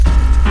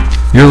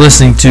You're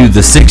listening to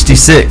The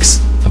 66,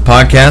 a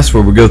podcast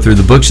where we go through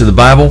the books of the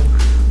Bible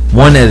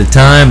one at a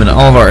time, and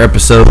all of our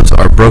episodes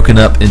are broken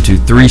up into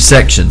 3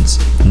 sections.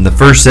 In the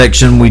first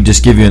section, we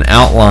just give you an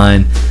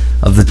outline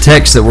of the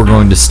text that we're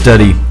going to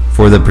study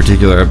for the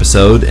particular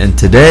episode, and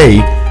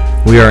today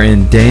we are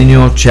in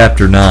Daniel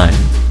chapter 9.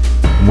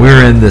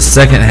 We're in the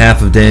second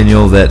half of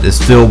Daniel that is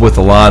filled with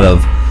a lot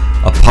of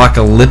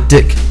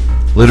apocalyptic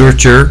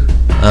literature.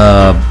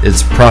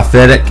 It's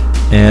prophetic,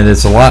 and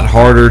it's a lot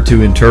harder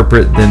to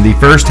interpret than the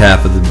first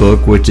half of the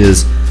book, which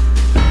is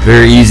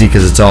very easy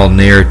because it's all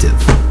narrative.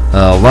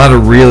 A lot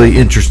of really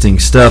interesting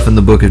stuff in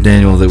the book of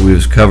Daniel that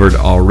we've covered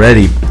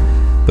already.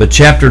 But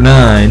chapter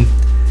 9,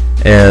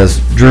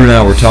 as Drew and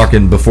I were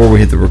talking before we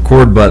hit the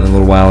record button a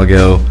little while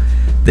ago,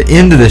 the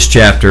end of this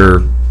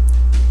chapter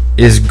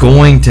is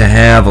going to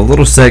have a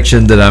little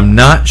section that I'm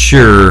not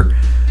sure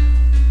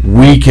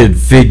we could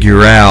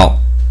figure out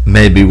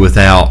maybe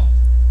without,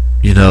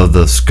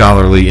 the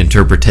scholarly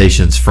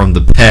interpretations from the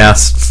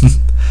past.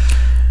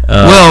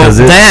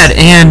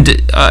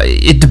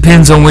 It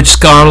depends on which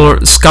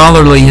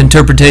scholarly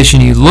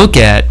interpretation you look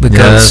at, because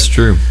that's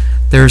true.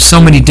 There are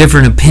so many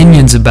different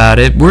opinions about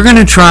it. We're going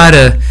to try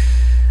to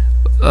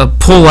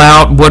pull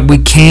out what we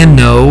can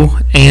know,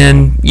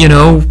 and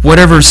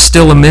whatever's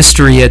still a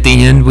mystery at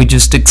the end, we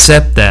just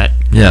accept that.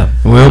 Yeah,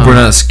 we hope we're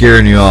not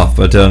scaring you off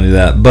by telling you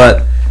that.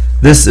 But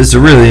this is a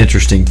really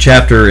interesting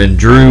chapter, and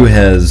Drew,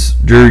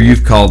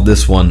 you've called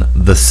this one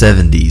the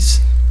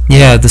 70s.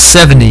 Yeah, the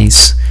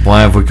 70s.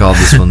 Why have we called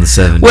this one the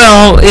 70s?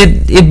 Well,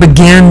 it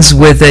begins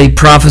with a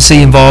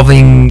prophecy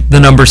involving the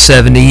number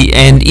 70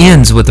 and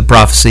ends with a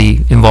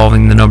prophecy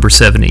involving the number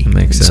 70.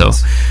 Makes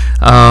sense.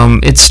 So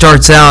it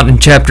starts out in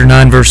chapter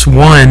 9, verse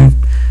 1,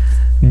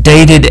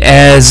 dated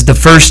as the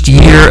first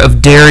year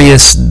of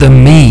Darius the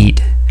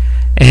Mede.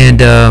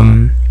 And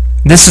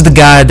this is the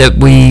guy that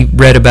we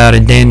read about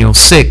in Daniel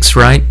 6,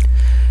 right?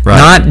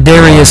 Not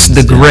Darius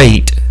the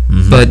Great,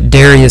 but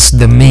Darius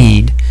the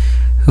Mede,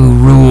 who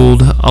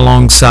ruled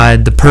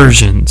alongside the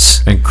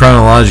Persians. And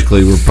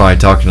chronologically, we're probably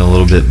talking a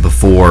little bit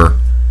before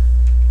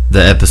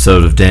the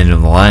episode of Daniel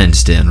in the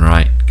Lion's Den,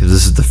 right? Because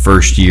this is the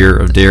first year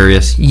of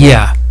Darius.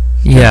 Yeah.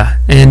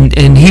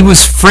 And he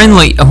was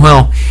friendly.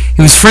 Well,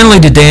 he was friendly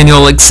to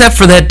Daniel, except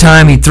for that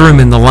time he threw him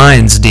in the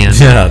lion's den.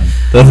 Yeah,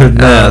 other than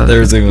that,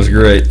 everything was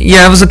great.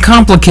 Yeah, it was a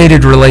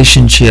complicated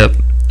relationship.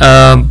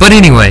 But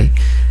anyway,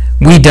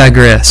 we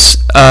digress.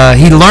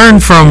 Daniel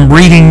learned from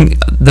reading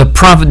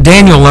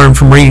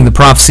the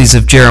prophecies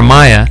of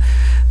Jeremiah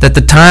that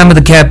the time of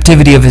the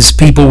captivity of his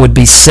people would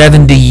be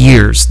 70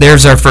 years.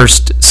 There's our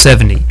first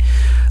 70.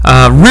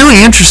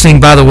 Really interesting,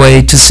 by the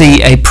way, to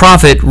see a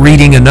prophet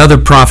reading another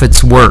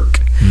prophet's work.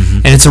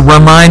 And it's a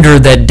reminder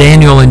that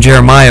Daniel and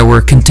Jeremiah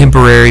were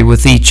contemporary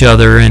with each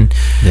other. And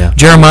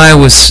Jeremiah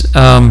was,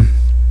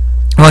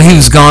 he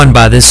was gone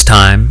by this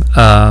time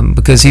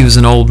because he was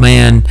an old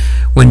man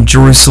when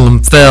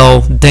Jerusalem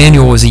fell.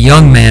 Daniel was a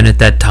young man at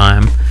that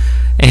time.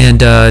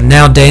 And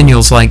now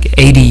Daniel's like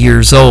 80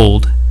 years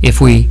old,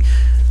 if we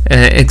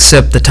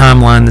accept the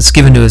timeline that's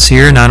given to us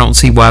here, and I don't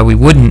see why we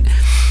wouldn't.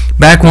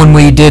 Back when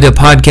we did a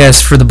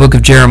podcast for the book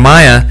of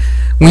Jeremiah,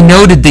 we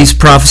noted these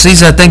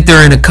prophecies. I think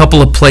they're in a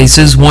couple of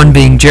places, one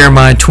being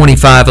Jeremiah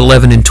 25,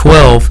 11, and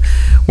 12,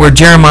 where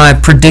Jeremiah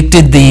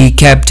predicted the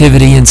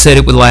captivity and said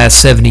it would last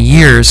 70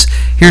 years.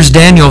 Here's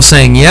Daniel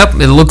saying, yep,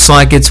 it looks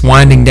like it's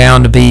winding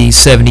down to be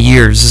 70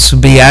 years. This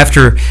would be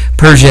after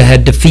Persia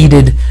had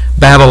defeated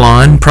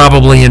Babylon,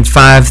 probably in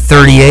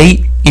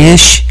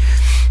 538-ish,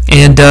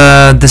 and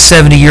the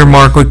 70-year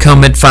mark would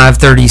come at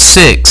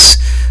 536.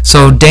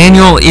 So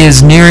Daniel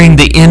is nearing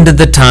the end of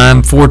the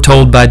time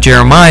foretold by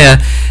Jeremiah,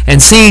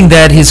 and seeing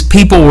that his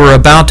people were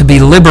about to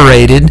be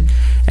liberated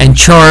and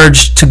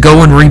charged to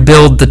go and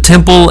rebuild the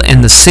temple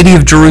and the city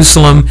of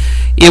Jerusalem,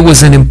 it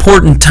was an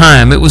important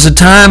time. It was a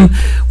time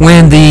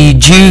when the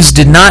Jews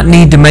did not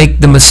need to make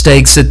the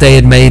mistakes that they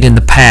had made in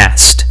the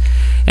past.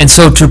 And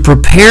so to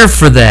prepare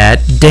for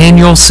that,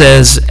 Daniel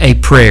says a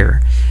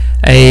prayer.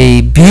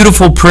 A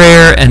beautiful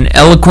prayer, an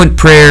eloquent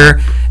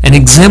prayer, an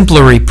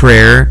exemplary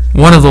prayer,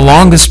 one of the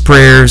longest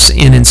prayers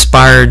in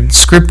inspired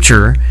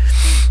scripture.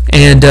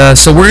 And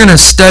so we're going to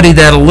study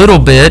that a little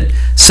bit,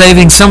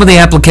 saving some of the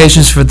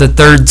applications for the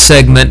third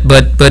segment,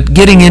 but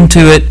getting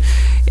into it.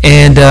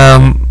 And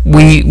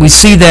we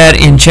see that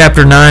in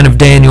chapter 9 of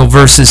Daniel,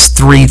 verses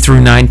 3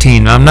 through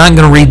 19. I'm not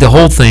going to read the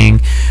whole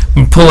thing. I'm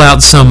going to pull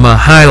out some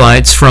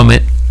highlights from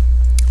it.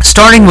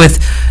 Starting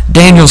with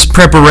Daniel's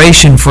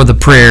preparation for the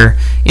prayer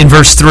in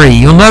verse 3.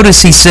 You'll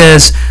notice he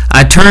says,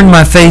 I turned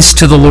my face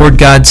to the Lord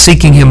God,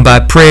 seeking him by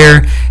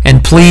prayer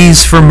and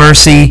pleas for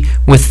mercy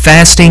with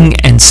fasting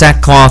and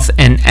sackcloth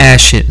and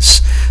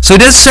ashes. So he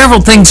does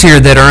several things here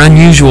that are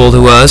unusual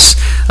to us.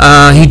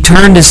 He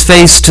turned his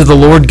face to the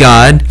Lord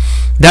God.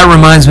 That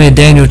reminds me of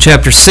Daniel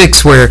chapter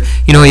 6, where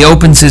he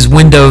opens his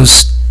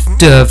windows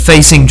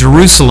facing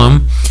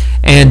Jerusalem,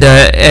 and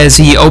as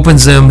he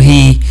opens them,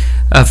 he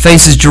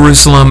faces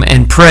Jerusalem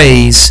and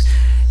prays.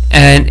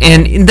 And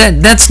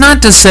that's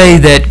not to say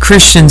that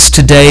Christians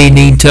today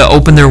need to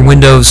open their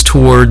windows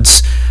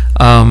towards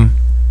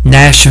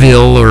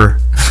Nashville or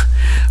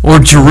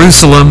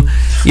Jerusalem.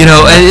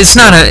 It's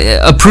not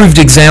a approved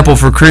example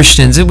for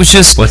Christians. It was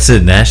just... What's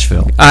it,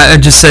 Nashville? I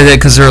just say that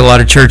because there are a lot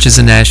of churches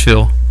in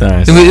Nashville.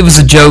 Nice. It was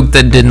a joke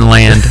that didn't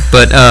land,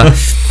 but...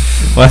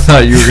 Well, I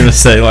thought you were going to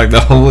say like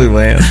the Holy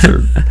Land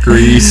or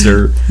Greece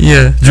or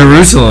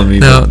Jerusalem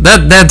even. No,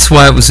 that's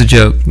why it was a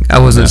joke. I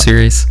wasn't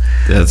serious.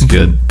 That's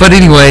good. But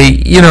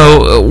anyway,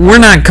 we're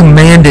not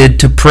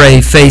commanded to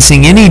pray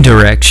facing any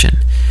direction.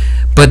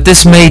 But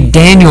this made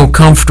Daniel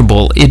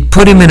comfortable. It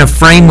put him in a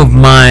frame of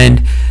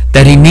mind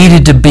that he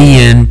needed to be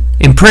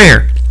in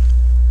prayer.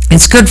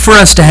 It's good for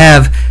us to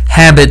have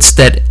habits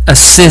that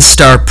assist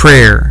our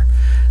prayer,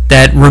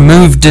 that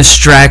remove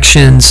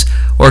distractions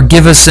or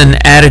give us an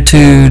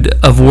attitude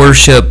of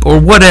worship or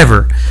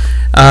whatever.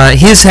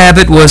 His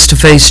habit was to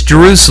face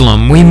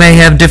Jerusalem. We may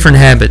have different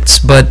habits,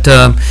 but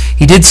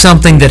he did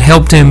something that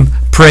helped him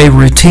pray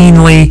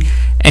routinely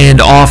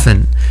and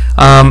often.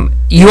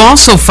 You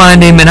also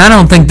find him, and I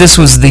don't think this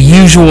was the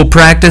usual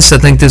practice, I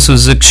think this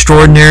was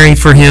extraordinary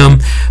for him,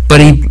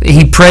 but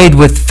he prayed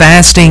with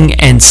fasting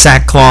and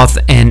sackcloth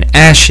and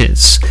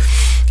ashes.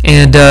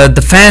 And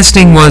the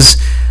fasting was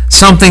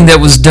something that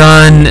was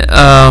done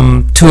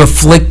to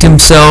afflict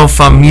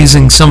himself. I'm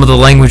using some of the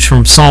language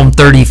from Psalm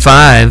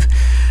 35,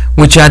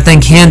 which I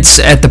think hints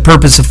at the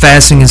purpose of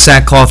fasting and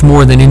sackcloth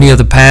more than any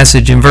other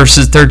passage. In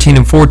verses 13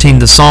 and 14,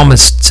 the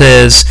psalmist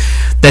says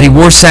that he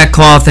wore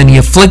sackcloth and he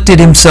afflicted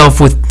himself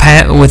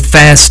with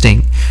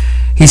fasting.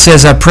 He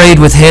says, I prayed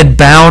with head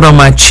bowed on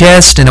my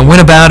chest, and I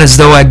went about as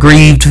though I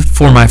grieved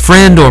for my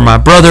friend or my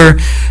brother.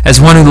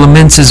 As one who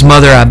laments his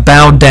mother, I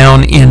bowed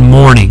down in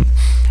mourning.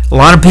 A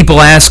lot of people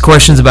ask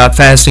questions about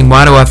fasting.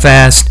 Why do I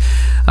fast?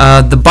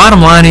 The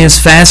bottom line is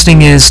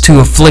fasting is to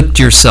afflict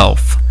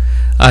yourself,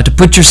 to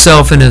put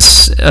yourself in a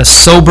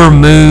sober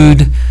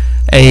mood,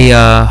 a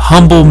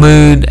humble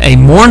mood, a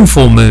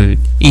mournful mood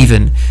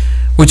even,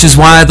 which is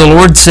why the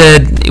Lord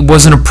said it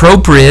wasn't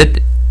appropriate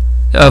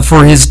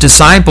for his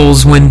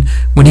disciples when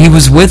he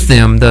was with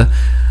them.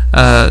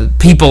 The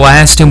people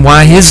asked him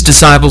why his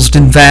disciples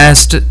didn't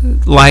fast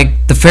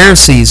like the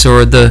Pharisees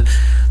or the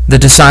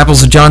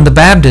disciples of John the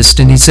Baptist,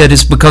 and he said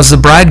it's because the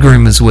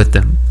bridegroom is with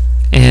them,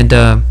 and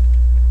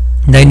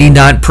they need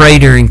not pray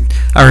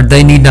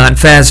they need not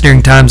fast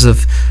during times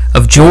of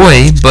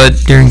joy, but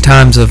during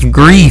times of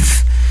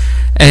grief.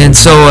 And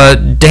so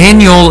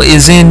Daniel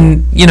is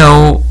in,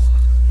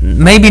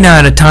 maybe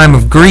not a time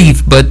of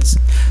grief, but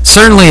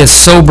certainly a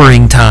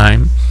sobering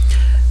time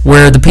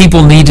where the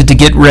people needed to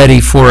get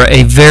ready for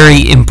a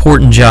very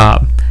important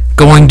job,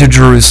 going to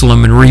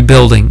Jerusalem and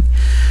rebuilding.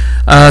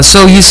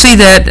 So you see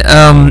that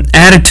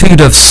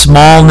attitude of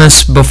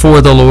smallness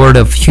before the Lord,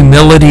 of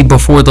humility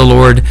before the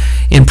Lord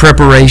in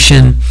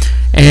preparation.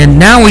 And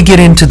now we get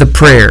into the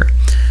prayer.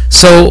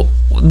 So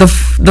the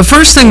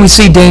first thing we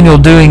see Daniel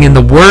doing in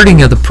the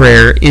wording of the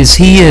prayer is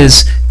he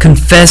is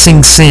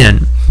confessing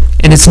sin.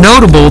 And it's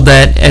notable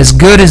that as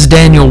good as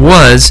Daniel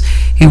was,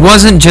 he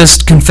wasn't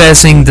just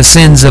confessing the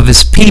sins of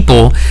his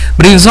people,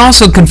 but he was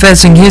also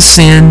confessing his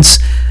sins,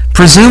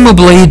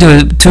 presumably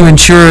to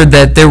ensure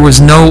that there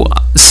was no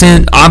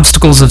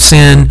obstacles of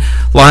sin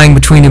lying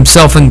between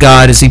himself and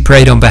God as he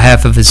prayed on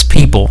behalf of his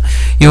people.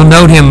 You'll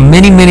note him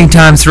many, many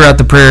times throughout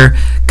the prayer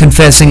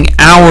confessing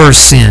our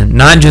sin,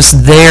 not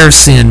just their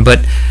sin,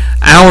 but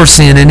our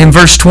sin. And in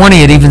verse 20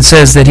 it even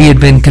says that he had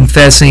been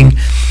confessing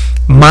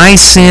my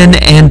sin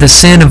and the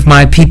sin of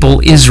my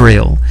people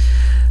Israel.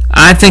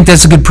 I think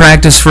that's a good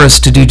practice for us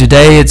to do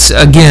today. It's,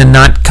 again,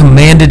 not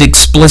commanded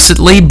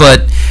explicitly,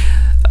 but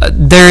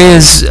there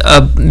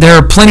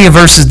are plenty of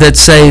verses that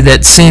say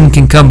that sin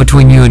can come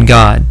between you and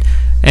God,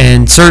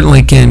 and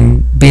certainly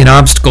can be an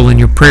obstacle in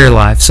your prayer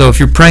life. So if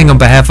you're praying on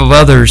behalf of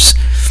others,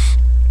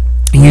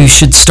 you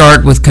should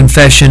start with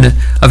confession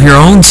of your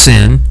own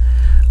sin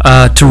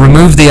to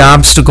remove the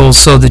obstacles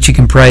so that you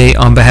can pray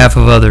on behalf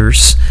of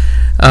others.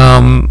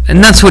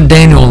 And that's what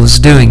Daniel is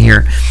doing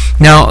here.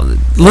 Now,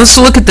 let's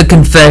look at the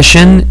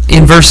confession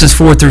in verses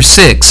 4 through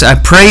 6. I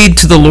prayed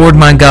to the Lord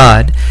my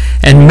God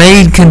and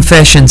made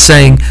confession,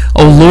 saying,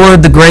 O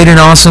Lord, the great and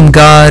awesome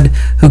God,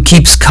 who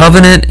keeps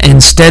covenant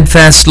and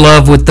steadfast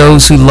love with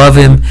those who love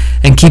him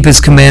and keep his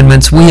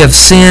commandments, we have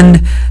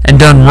sinned and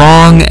done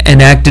wrong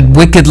and acted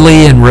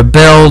wickedly and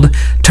rebelled,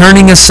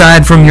 turning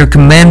aside from your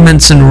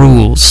commandments and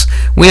rules.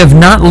 We have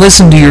not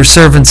listened to your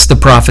servants the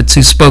prophets,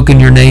 who spoke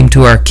in your name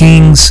to our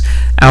kings,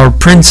 our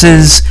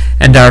princes,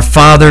 and our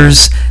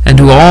fathers, and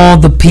to all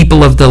the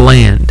people of the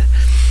land.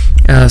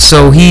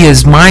 So he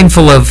is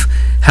mindful of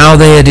how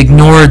they had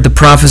ignored the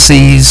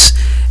prophecies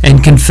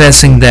and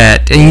confessing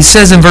that. And he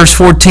says in verse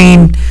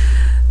 14,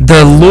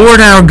 the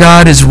Lord our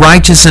God is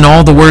righteous in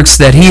all the works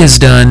that he has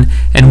done,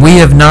 and we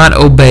have not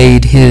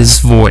obeyed his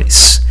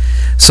voice.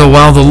 So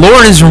while the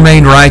Lord has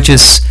remained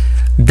righteous,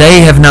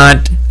 they have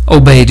not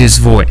obeyed his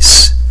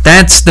voice.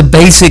 That's the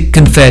basic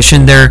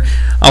confession. There are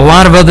a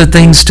lot of other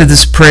things to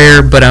this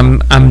prayer, but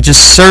I'm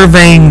just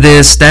surveying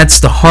this. That's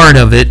the heart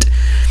of it.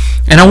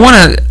 And I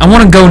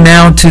want to go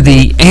now to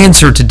the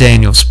answer to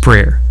Daniel's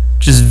prayer,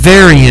 which is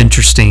very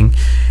interesting.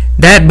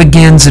 That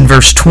begins in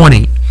verse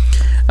 20.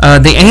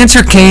 The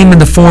answer came in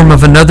the form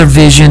of another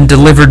vision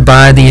delivered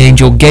by the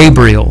angel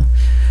Gabriel,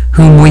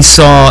 whom we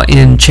saw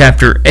in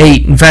chapter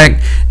 8. In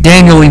fact,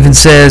 Daniel even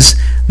says,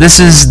 this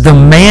is the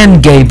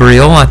man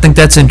Gabriel. I think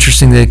that's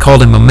interesting that they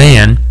called him a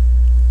man,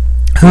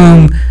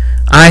 whom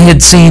I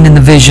had seen in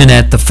the vision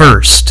at the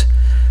first.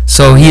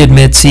 So he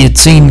admits he had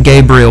seen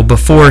Gabriel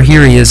before.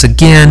 Here he is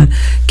again.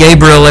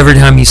 Gabriel, every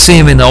time you see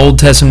him in the Old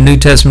Testament, New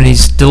Testament,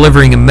 he's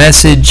delivering a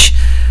message.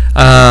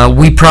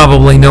 We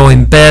probably know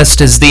him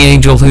best as the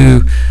angel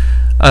who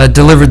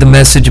delivered the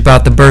message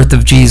about the birth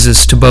of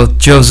Jesus to both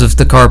Joseph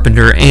the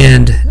carpenter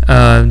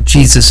and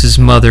Jesus'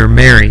 mother,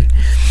 Mary.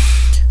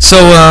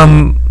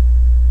 So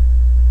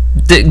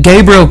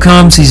Gabriel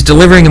comes, he's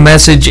delivering a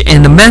message,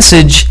 and the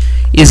message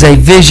is a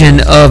vision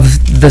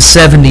of the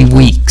 70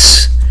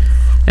 weeks.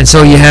 And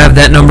so you have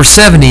that number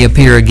 70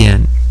 appear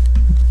again.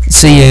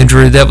 See,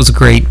 Andrew, that was a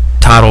great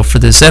title for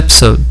this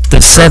episode, the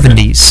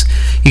 70s.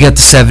 You got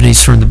the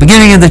 70s from the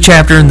beginning of the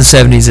chapter and the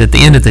 70s at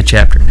the end of the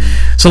chapter.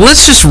 So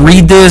let's just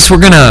read this.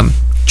 We're going to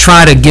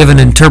try to give an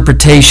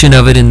interpretation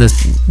of it in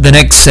the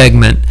next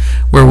segment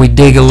where we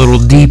dig a little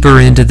deeper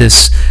into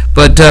this.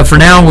 But for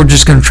now, we're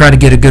just going to try to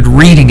get a good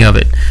reading of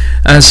it.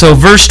 So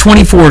verse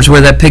 24 is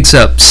where that picks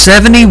up.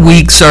 70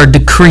 weeks are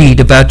decreed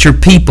about your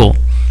people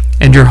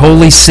and your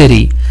holy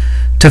city,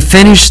 to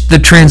finish the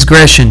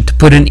transgression, to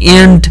put an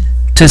end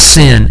to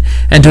sin,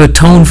 and to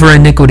atone for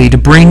iniquity, to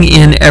bring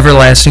in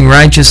everlasting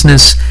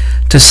righteousness,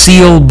 to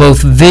seal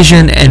both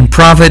vision and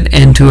prophet,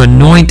 and to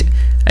anoint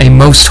a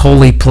most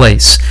holy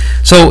place.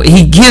 So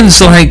he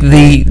gives like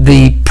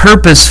the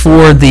purpose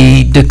for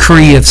the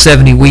decree of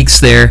 70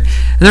 weeks there,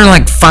 and there are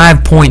like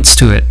 5 points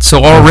to it.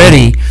 So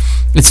already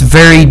it's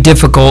very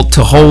difficult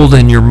to hold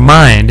in your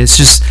mind. It's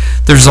just,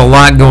 there's a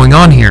lot going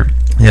on here.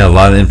 Yeah, a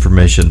lot of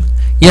information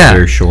in a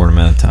very short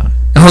amount of time.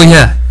 Oh,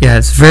 yeah,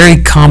 it's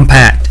very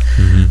compact.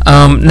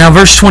 Now,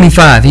 verse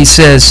 25, he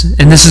says,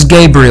 and this is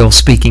Gabriel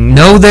speaking,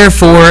 know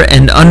therefore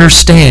and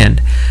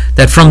understand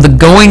that from the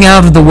going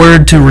out of the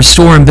word to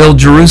restore and build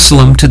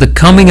Jerusalem to the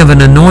coming of an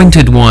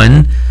anointed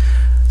one,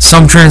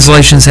 some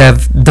translations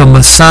have the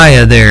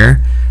Messiah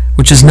there,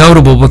 which is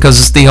notable because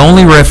it's the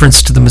only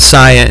reference to the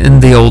Messiah in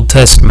the Old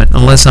Testament,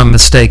 unless I'm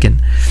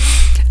mistaken.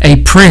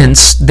 A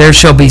prince, there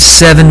shall be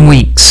 7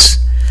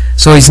 weeks.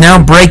 So he's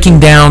now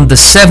breaking down the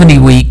 70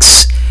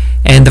 weeks.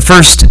 And the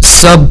first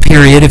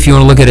sub-period, if you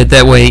want to look at it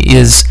that way,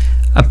 is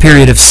a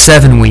period of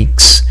 7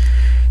 weeks.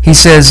 He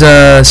says,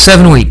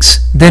 7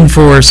 weeks. Then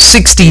for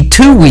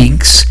 62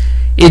 weeks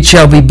it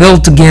shall be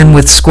built again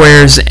with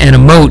squares and a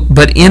moat,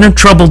 but in a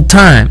troubled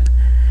time.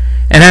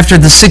 And after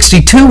the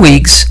 62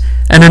 weeks,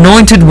 an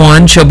anointed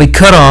one shall be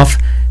cut off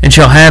and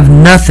shall have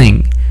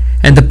nothing.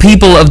 And the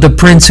people of the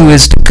prince who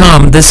is to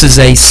come, this is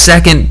a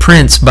second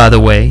prince, by the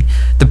way,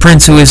 the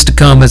prince who is to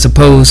come as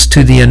opposed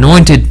to the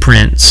anointed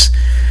prince.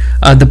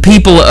 The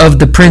people of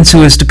the prince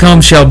who is to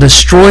come shall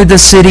destroy the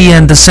city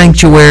and the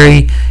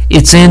sanctuary.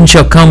 Its end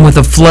shall come with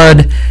a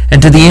flood,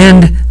 and to the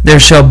end there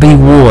shall be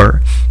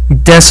war.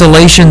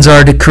 Desolations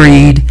are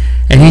decreed,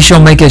 and he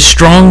shall make a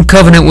strong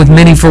covenant with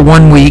many for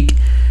 1 week,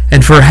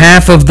 and for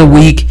half of the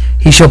week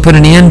he shall put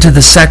an end to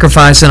the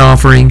sacrifice and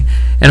offering,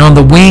 and on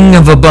the wing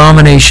of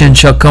abomination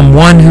shall come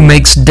one who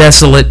makes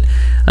desolate,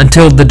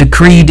 until the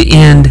decreed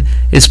end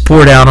is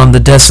poured out on the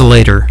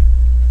desolator.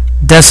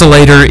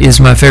 Desolator is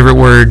my favorite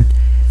word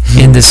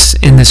in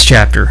this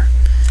chapter.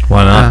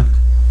 Why not?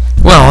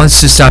 Well, it's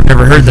just I've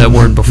never heard that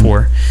word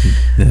before.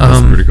 Yeah,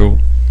 that's pretty cool.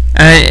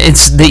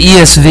 It's the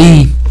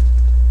ESV.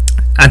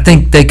 I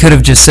think they could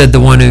have just said the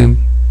one who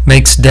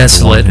makes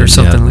desolate or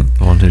something. Yeah,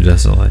 the one who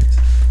desolates.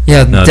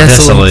 Yeah, no,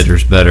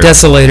 desolator's better.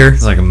 Desolator.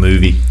 It's like a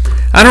movie.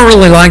 I don't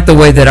really like the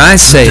way that I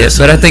say it,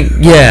 but I think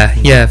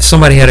if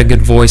somebody had a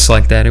good voice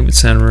like that, it would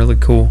sound really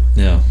cool.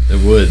 Yeah,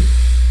 it would.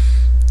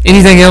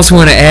 Anything else we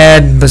want to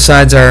add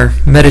besides our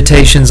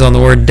meditations on the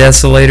word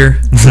desolator?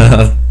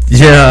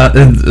 Yeah,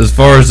 as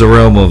far as the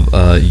realm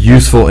of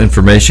useful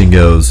information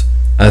goes,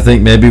 I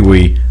think maybe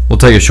we'll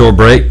take a short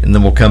break and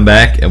then we'll come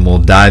back and we'll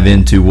dive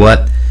into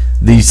what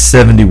these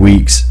 70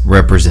 weeks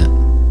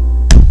represent.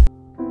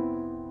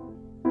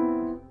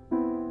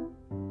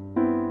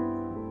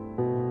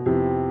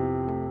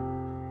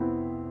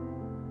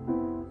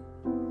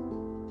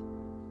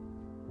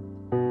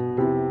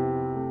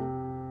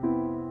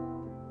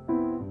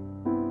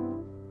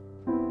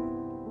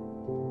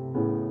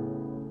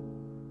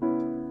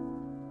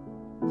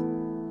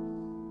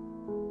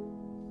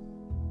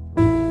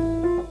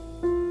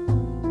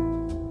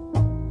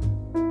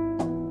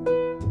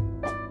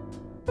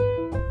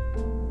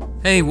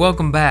 Hey,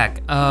 welcome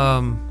back.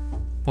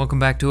 Welcome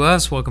back to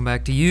us. Welcome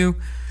back to you.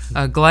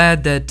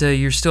 Glad that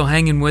you're still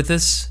hanging with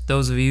us,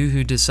 those of you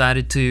who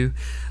decided to.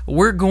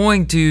 We're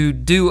going to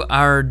do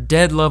our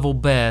dead level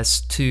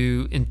best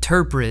to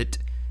interpret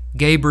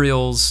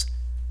Gabriel's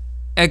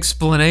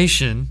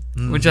explanation,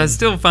 which I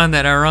still find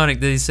that ironic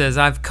that he says,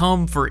 I've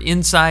come for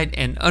insight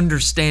and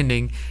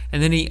understanding,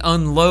 and then he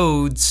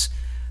unloads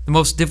the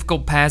most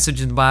difficult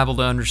passage in the Bible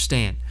to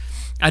understand.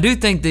 I do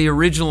think the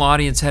original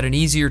audience had an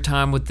easier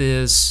time with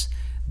this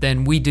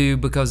than we do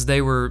because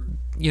they were,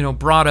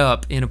 brought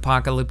up in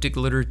apocalyptic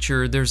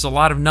literature. There's a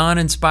lot of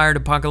non-inspired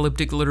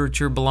apocalyptic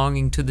literature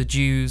belonging to the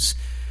Jews,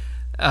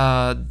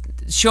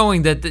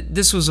 showing that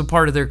this was a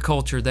part of their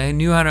culture. They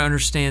knew how to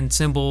understand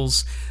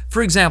symbols.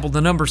 For example,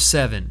 the number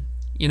 7.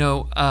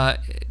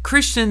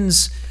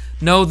 Christians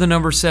know the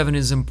number 7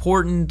 is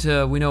important.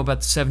 We know about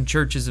the 7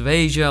 churches of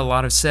Asia, a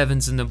lot of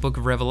 7s in the book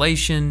of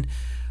Revelation,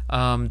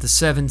 the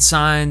 7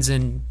 signs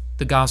in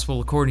the Gospel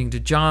according to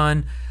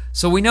John.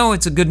 So we know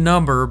it's a good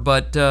number,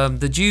 but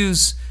the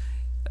Jews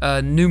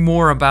knew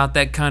more about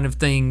that kind of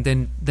thing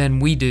than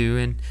we do,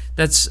 and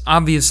that's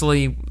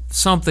obviously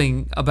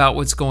something about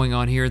what's going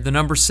on here. The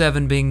number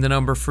 7 being the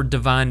number for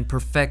divine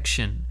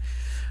perfection.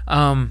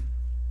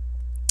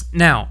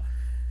 Now,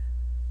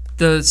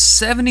 the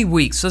 70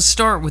 weeks, let's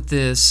start with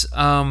this.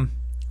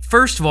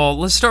 First of all,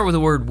 let's start with the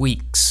word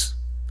weeks.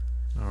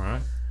 All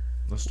right.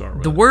 Let's start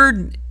with the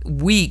word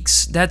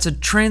weeks. That's a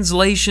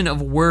translation of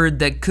a word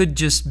that could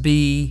just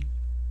be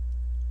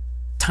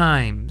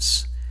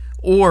times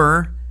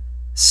or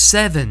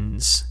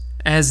sevens,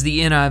 as the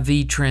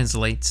NIV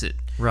translates it.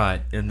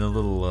 Right. In the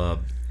little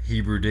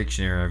Hebrew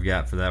dictionary I've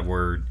got for that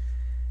word,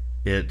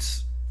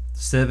 it's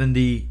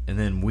 70 and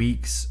then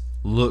weeks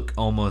look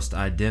almost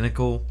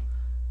identical.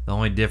 The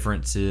only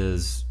difference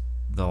is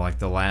the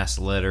last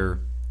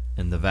letter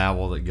and the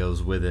vowel that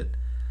goes with it.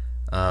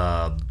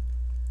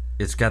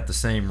 It's got the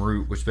same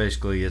root, which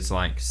basically it's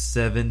like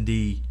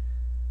 70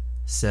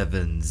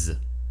 sevens,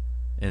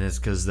 and it's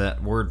because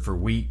that word for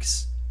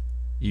weeks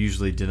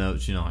usually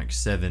denotes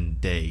 7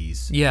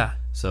 days. Yeah.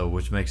 So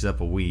which makes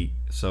up a week.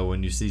 So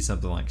when you see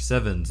something like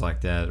sevens like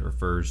that, it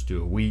refers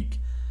to a week.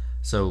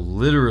 So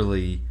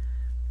literally,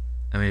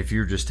 if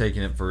you're just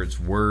taking it for its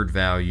word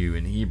value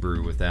in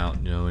Hebrew without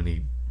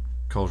any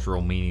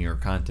cultural meaning or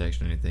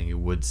context or anything, it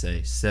would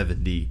say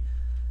 70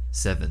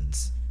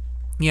 sevens.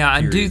 Yeah,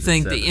 I do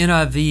think the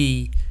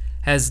NIV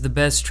has the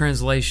best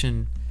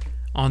translation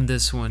on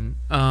this one.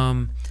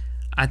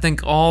 I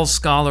think all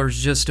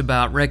scholars just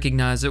about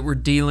recognize that we're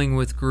dealing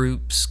with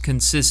groups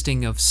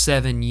consisting of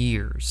 7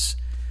 years.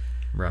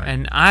 Right.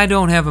 And I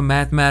don't have a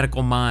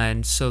mathematical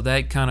mind, so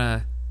that kind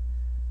of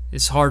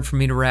is hard for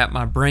me to wrap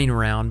my brain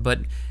around.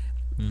 But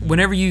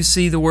whenever you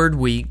see the word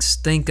weeks,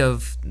 think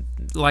of,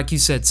 like you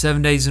said,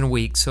 7 days in a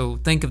week. So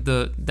think of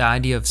the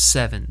idea of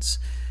sevens.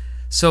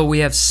 So we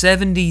have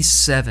 70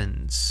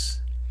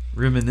 sevens.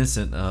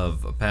 Reminiscent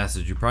of a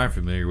passage you're probably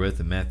familiar with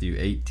in Matthew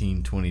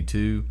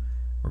 18:22,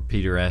 where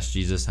Peter asked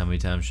Jesus, how many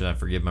times should I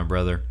forgive my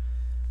brother?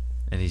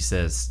 And he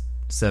says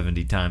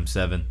 70 times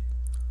 7.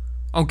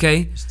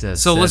 Okay,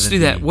 so let's do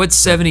that. What's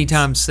 70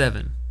 times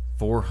 7?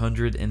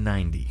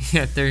 490.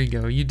 Yeah, there you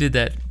go. You did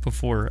that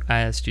before I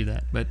asked you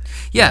that. But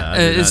yeah,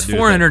 it's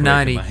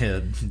 490.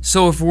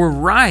 So if we're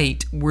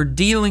right, we're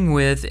dealing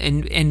with,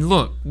 and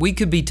look, we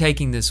could be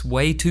taking this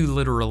way too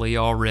literally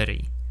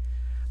already.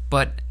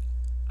 But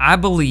I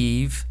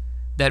believe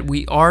that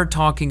we are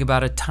talking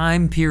about a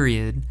time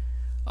period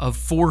of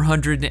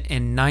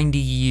 490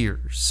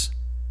 years.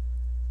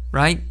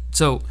 Right?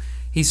 So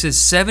he says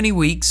 70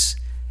 weeks,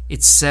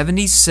 it's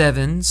 70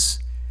 sevens.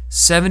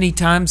 70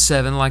 times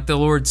 7, like the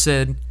Lord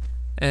said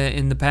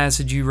in the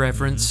passage you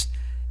referenced,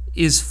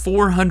 is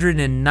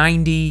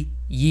 490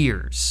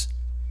 years.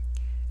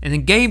 And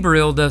then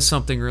Gabriel does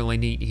something really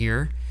neat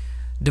here,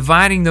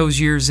 dividing those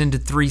years into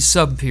 3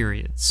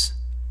 subperiods.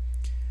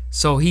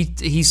 So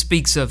he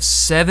speaks of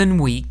 7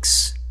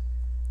 weeks,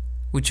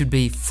 which would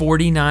be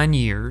 49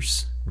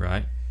 years.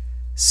 Right.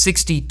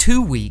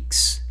 62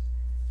 weeks,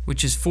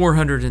 which is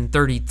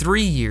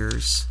 433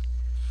 years.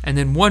 And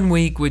then 1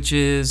 week, which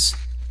is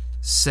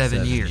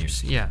 7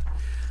 years. Yeah.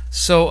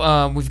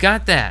 So we've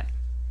got that.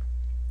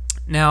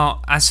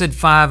 Now, I said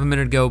 5 a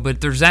minute ago, but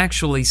there's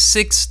actually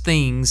 6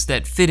 things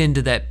that fit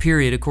into that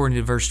period according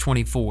to verse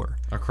 24.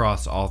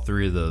 Across all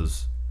 3 of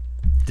those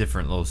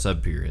different little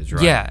sub-periods,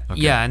 right? Yeah,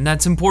 okay. Yeah, and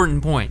that's an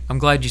important point. I'm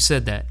glad you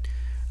said that.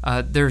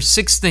 There are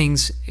 6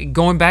 things.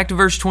 Going back to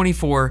verse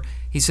 24,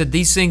 he said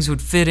these things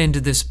would fit into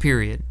this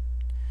period.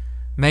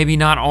 Maybe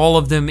not all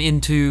of them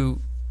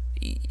into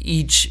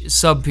each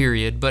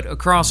sub-period, but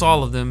across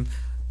all of them,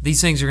 these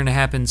things are going to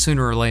happen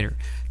sooner or later.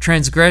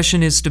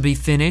 Transgression is to be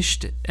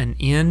finished. An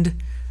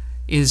end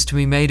is to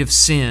be made of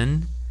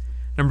sin.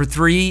 Number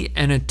 3,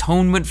 an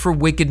atonement for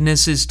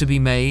wickedness is to be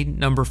made.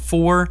 Number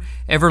 4,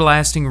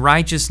 everlasting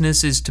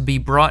righteousness is to be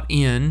brought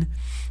in.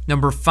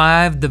 Number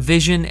 5, the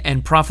vision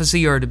and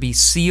prophecy are to be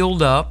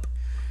sealed up.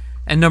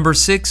 And number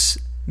 6,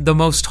 the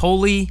most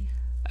holy,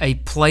 a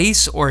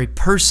place or a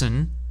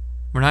person,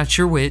 we're not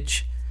sure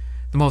which,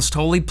 the most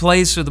holy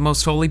place or the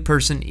most holy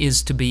person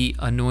is to be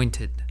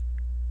anointed.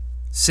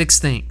 6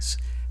 things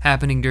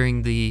happening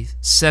during the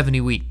 70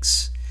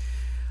 weeks.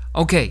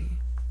 Okay.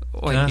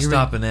 Can I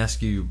stop and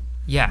ask you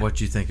what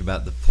you think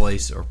about the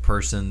place or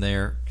person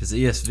there? Because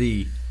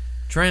ESV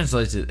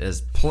translates it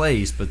as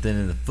place, but then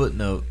in the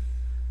footnote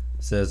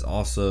says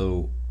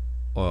also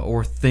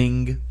or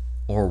thing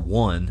or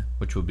one,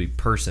 which would be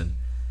person.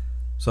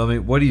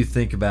 So, what do you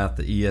think about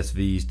the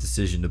ESV's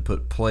decision to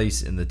put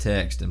place in the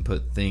text and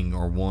put thing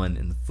or one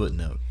in the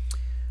footnote?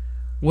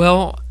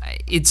 Well,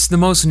 it's the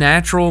most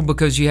natural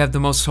because you have the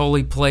most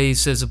holy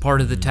place as a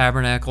part of the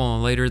tabernacle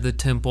and later the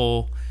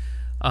temple.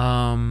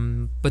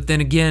 But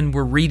then again,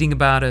 we're reading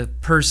about a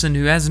person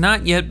who has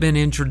not yet been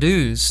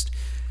introduced,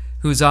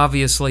 who is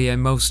obviously a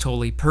most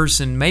holy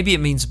person. Maybe it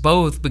means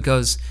both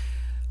because,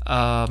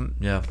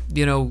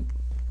 you know,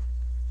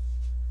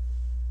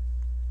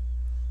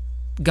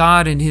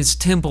 God and his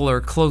temple are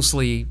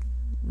closely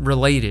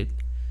related.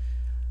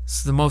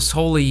 So the most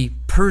holy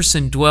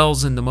person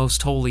dwells in the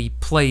most holy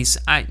place.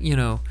 I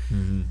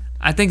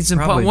think it's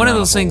one of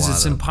those things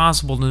that's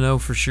impossible to know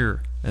for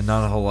sure. And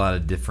not a whole lot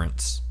of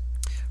difference.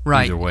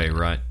 Right. Either way,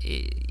 right?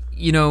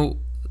 You know,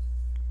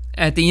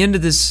 at the end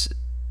of this,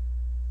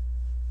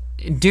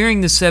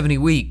 during the 70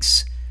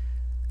 weeks,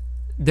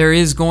 there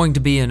is going to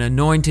be an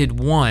anointed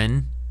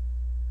one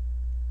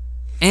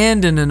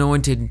and an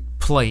anointed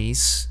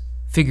place,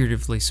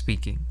 figuratively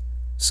speaking.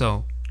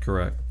 So,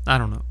 correct. I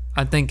don't know.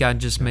 I think I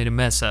just made a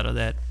mess out of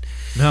that.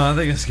 No, I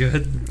think it's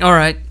good. All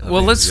right.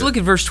 Well, let's look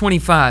at verse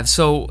 25.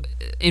 So,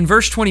 in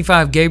verse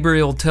 25,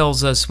 Gabriel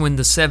tells us when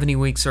the 70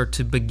 weeks are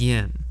to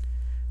begin.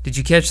 Did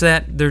you catch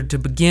that? They're to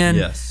begin.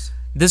 Yes.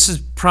 This is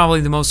probably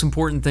the most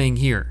important thing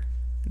here,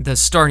 the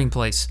starting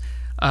place.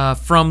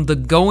 From the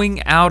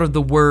going out of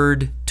the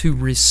word to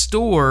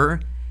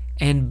restore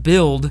and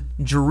build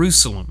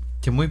Jerusalem.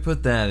 Can we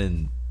put that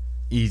in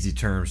easy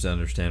terms to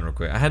understand real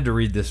quick? I had to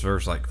read this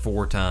verse like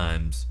 4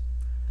 times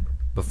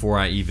before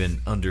I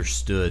even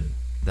understood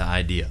the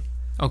idea.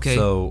 Okay.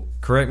 So,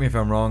 correct me if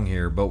I'm wrong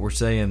here, but we're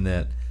saying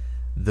that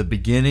the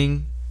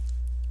beginning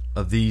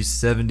of these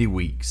 70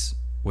 weeks,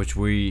 which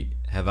we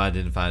have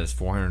identified as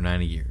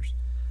 490 years.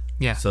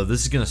 Yeah. So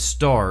this is going to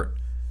start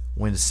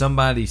when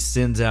somebody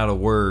sends out a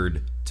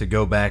word to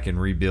go back and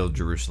rebuild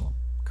Jerusalem,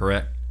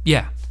 correct?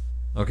 Yeah.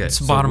 Okay, it's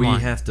the so bottom we line.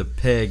 have to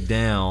peg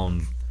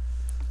down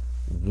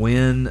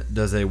when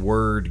does a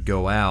word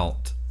go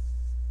out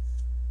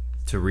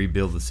to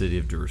rebuild the city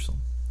of Jerusalem.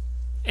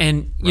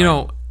 And, you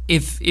know,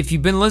 if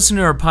you've been listening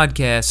to our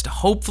podcast,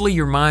 hopefully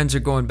your minds are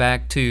going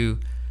back to,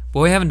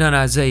 well, we haven't done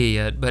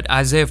Isaiah yet, but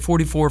Isaiah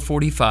 44,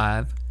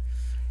 45,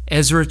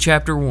 Ezra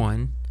chapter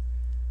 1,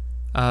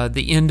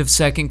 the end of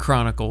 2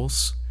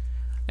 Chronicles,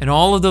 and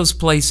all of those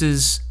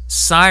places,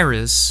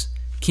 Cyrus,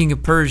 king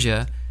of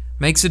Persia,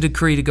 makes a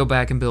decree to go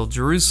back and build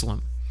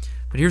Jerusalem.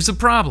 But here's the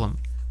problem.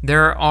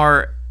 There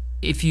are,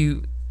 if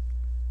you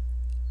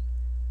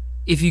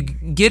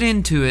get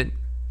into it,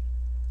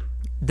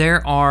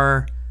 there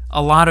are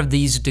a lot of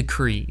these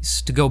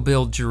decrees to go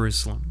build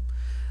Jerusalem.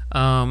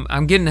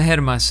 I'm getting ahead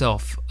of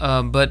myself,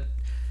 but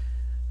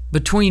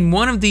between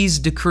one of these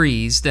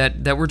decrees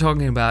that we're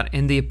talking about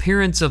and the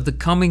appearance of the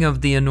coming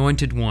of the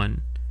Anointed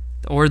One,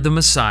 or the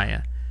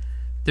Messiah,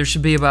 there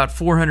should be about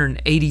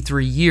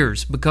 483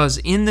 years, because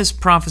in this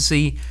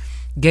prophecy,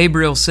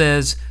 Gabriel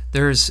says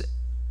there's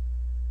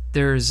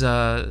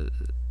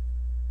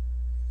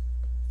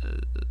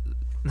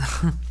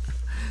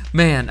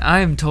man, I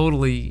am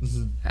totally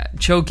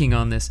choking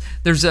on this.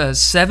 There's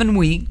 7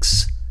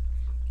 weeks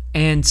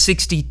and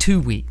 62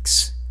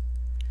 weeks.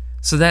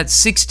 So that's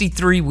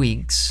 63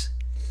 weeks,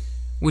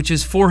 which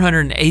is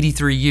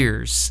 483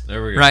 years.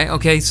 There we go. Right?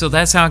 Okay, so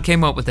that's how I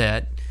came up with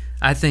that,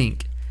 I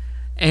think.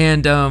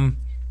 And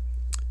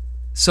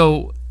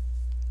so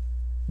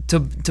to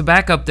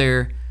back up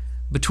there,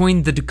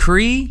 between the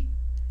decree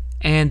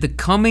and the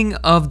coming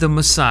of the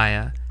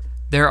Messiah,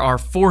 there are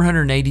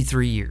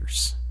 483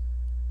 years.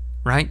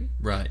 Right?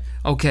 Right.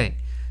 Okay,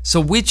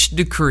 so which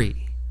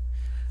decree?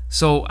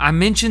 So I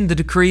mentioned the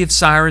decree of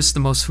Cyrus, the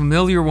most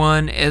familiar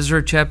one,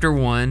 Ezra chapter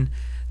 1.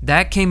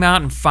 That came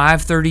out in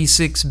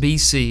 536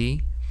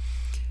 BC.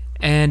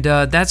 And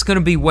that's going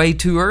to be way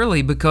too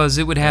early because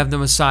it would have the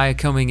Messiah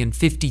coming in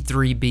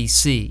 53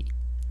 BC.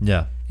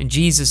 Yeah. And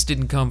Jesus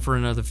didn't come for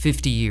another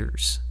 50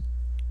 years.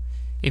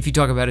 If you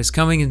talk about his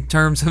coming in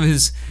terms of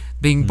his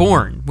being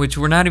born, which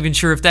we're not even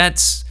sure if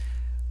that's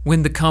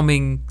when the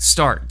coming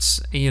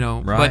starts, you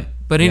know. Right.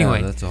 But anyway,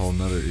 yeah, that's a whole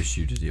nother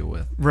issue to deal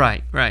with.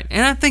 Right.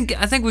 And I think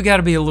we got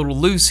to be a little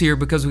loose here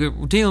because we're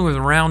dealing with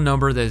a round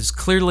number that is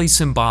clearly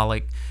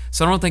symbolic.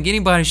 So I don't think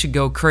anybody should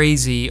go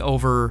crazy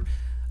over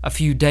a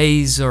few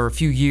days or a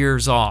few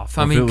years off.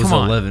 I mean, if it was come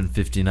on.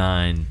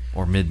 11:59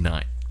 or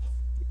midnight.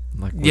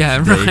 Like which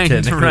Yeah, day right,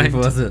 technically right.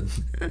 was it?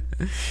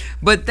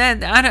 But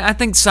that I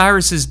think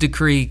Cyrus's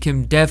decree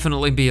can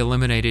definitely be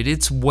eliminated.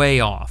 It's way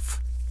off.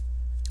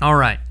 All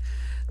right.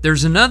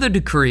 There's another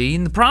decree,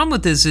 and the problem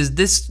with this is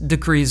this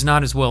decree is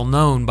not as well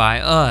known by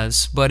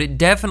us, but it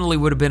definitely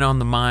would have been on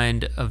the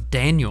mind of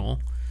Daniel,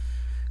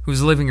 who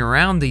was living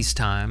around these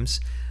times,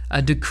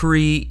 a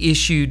decree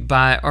issued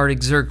by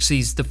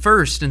Artaxerxes I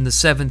in the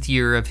 7th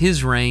year of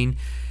his reign.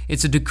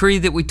 It's a decree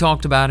that we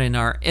talked about in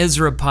our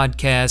Ezra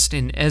podcast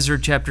in Ezra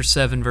chapter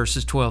 7,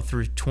 verses 12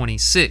 through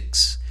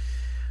 26.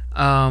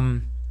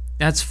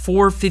 That's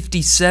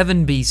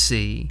 457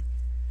 BC.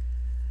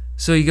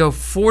 So you go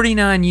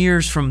 49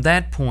 years from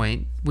that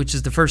point, which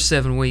is the first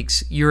 7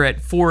 weeks, you're at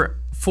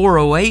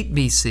 408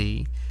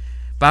 BC,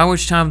 by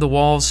which time the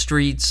walls,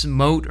 streets,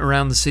 moat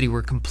around the city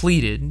were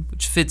completed,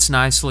 which fits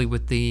nicely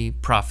with the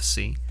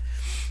prophecy.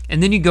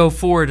 And then you go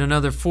forward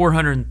another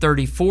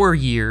 434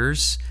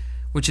 years,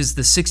 which is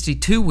the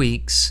 62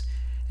 weeks,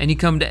 and you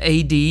come to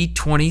AD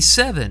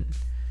 27.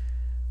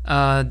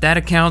 That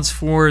accounts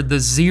for the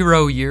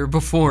 0 year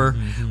before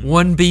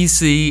 1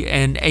 BC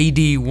and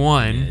AD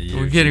 1. Yeah,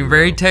 We're getting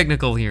very 0.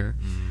 technical here.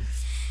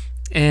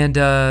 And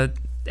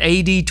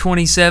AD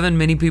 27,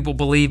 many people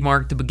believe,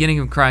 marked the beginning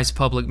of Christ's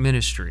public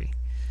ministry.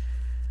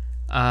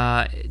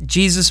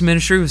 Jesus'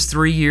 ministry was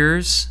 3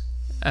 years.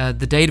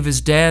 The date of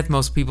his death,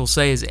 most people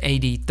say, is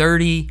AD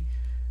 30.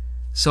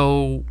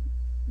 So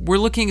we're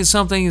looking at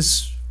something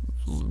that's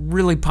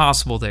really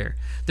possible there.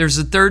 There's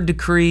a third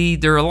decree.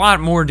 There are a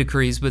lot more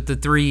decrees, but the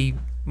three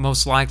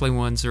most likely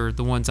ones are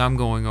the ones I'm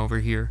going over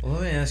here. Well,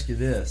 let me ask you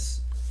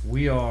this.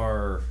 We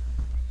are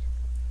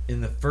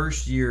in the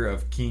first year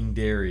of King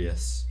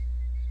Darius.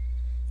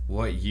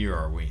 What year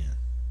are we in?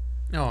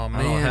 Oh,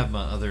 man. I don't have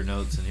my other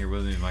notes in here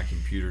with me. My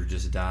computer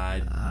just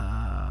died.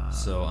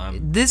 So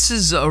I'm... This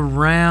is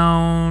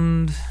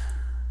around...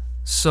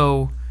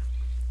 So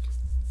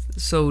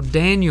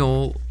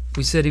Daniel,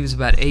 we said he was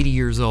about 80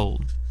 years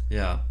old.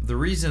 Yeah. The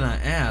reason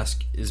I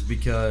ask is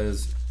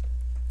because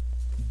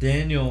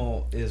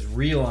Daniel is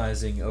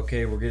realizing,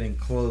 okay, we're getting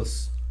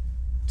close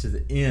to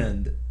the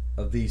end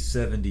of these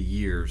 70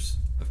 years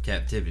of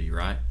captivity,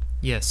 right?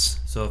 Yes.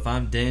 So if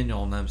I'm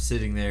Daniel and I'm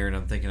sitting there and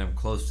I'm thinking I'm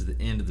close to the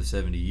end of the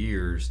 70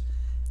 years,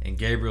 and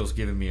Gabriel's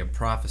giving me a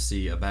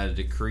prophecy about a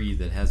decree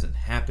that hasn't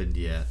happened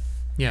yet.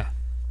 Yeah.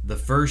 The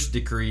first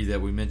decree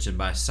that we mentioned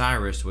by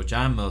Cyrus, which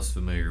I'm most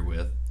familiar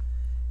with,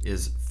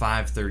 is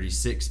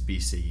 536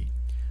 BC.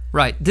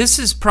 Right. This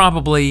is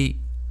probably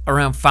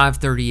around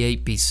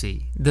 538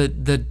 BC.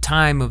 The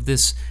time of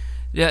this,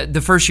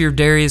 the first year of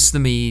Darius the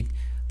Mede,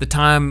 the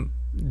time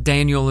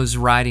Daniel is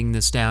writing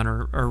this down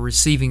or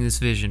receiving this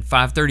vision,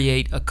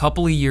 538, a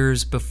couple of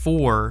years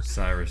before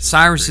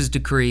Cyrus's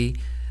decree,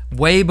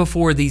 way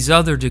before these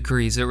other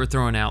decrees that were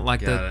thrown out,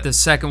 like the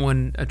second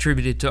one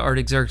attributed to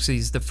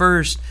Artaxerxes the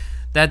first.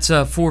 That's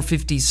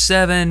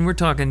 457. We're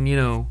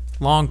talking,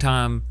 long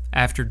time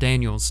after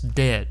Daniel's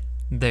dead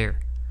there.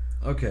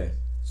 Okay,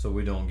 so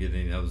we don't get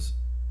any.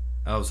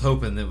 I was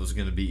hoping that was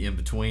going to be in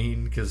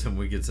between, because then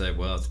we could say,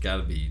 well, it's got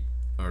to be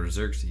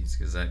Artaxerxes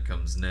because that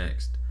comes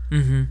next.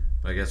 Mm-hmm.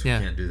 But I guess we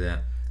can't do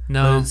that.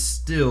 No, but it's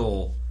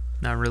still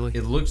not really.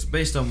 It looks,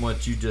 based on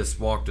what you just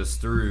walked us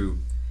through,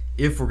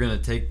 if we're going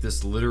to take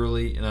this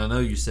literally, and I know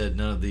you said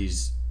none of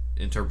these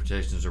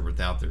interpretations are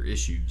without their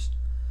issues,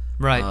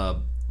 right?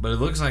 But it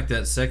looks like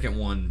that second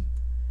one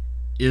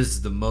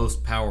is the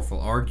most powerful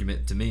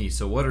argument to me.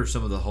 So what are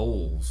some of the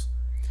holes?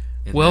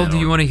 Well, do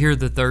you want to hear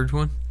the third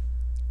one?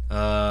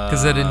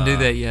 Because I didn't do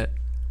that yet.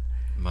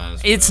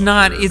 It's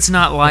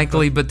not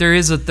likely, but there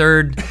is a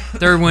third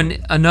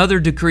one. Another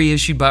decree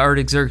issued by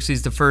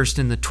Artaxerxes the first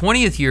in the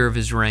 20th year of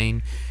his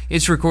reign.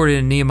 It's recorded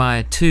in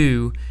Nehemiah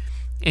 2,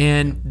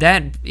 and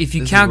that, if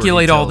you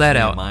calculate all that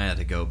out, Nehemiah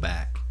to go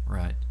back,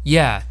 right?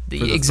 Yeah, for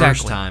the exactly.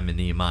 First time in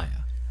Nehemiah,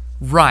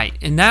 right?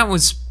 And that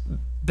was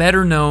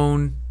better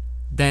known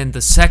than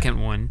the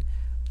second one,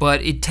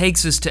 but it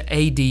takes us to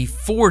AD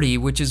 40,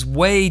 which is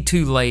way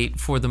too late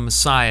for the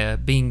Messiah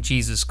being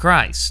Jesus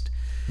Christ.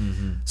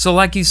 Mm-hmm. So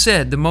like you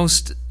said, the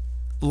most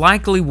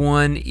likely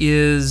one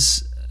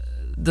is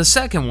the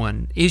second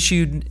one,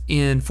 issued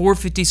in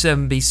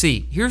 457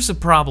 BC. Here's the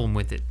problem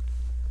with it.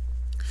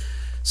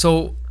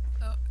 So,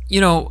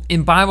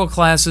 in Bible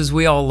classes,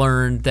 we all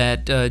learned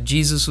that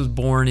Jesus was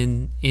born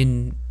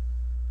in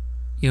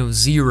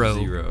zero.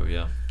 Zero,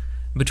 yeah.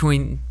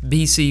 Between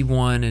BC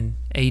 1 and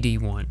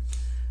AD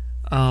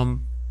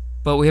 1.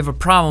 But we have a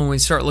problem when we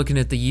start looking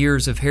at the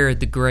years of Herod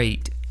the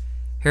Great.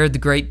 Herod the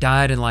Great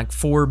died in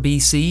 4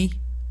 BC,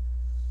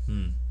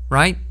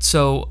 right?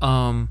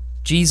 So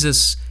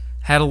Jesus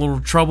had a little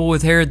trouble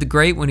with Herod the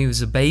Great when he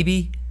was a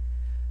baby,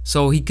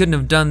 so he couldn't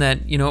have done that.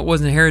 It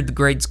wasn't Herod the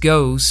Great's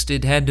ghost.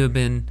 It had to have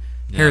been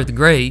Herod the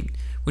Great,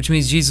 which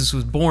means Jesus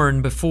was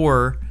born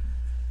before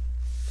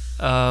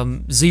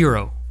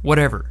 0,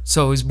 whatever.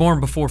 So he was born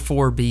before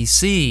 4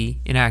 BC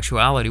in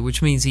actuality,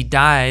 which means he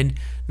died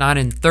not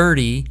in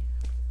 30,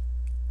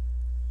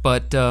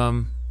 but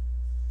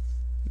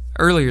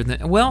earlier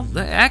than. Well,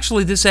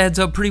 actually, this adds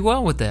up pretty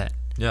well with that.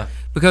 Yeah.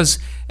 Because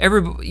a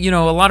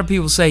lot of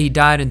people say he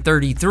died in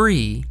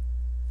 33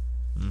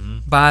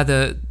 by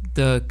the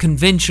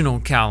conventional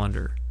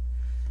calendar,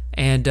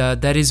 and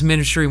that his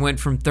ministry went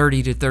from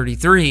 30 to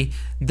 33.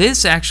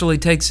 This actually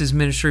takes his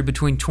ministry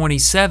between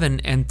 27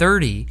 and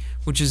 30,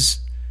 which is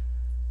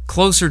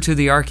closer to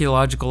the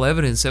archaeological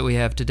evidence that we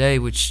have today,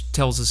 which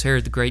tells us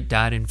Herod the Great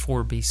died in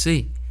 4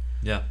 BC.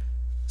 Yeah.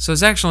 So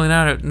it's actually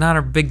not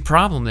a big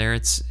problem there.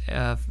 It's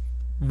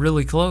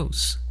really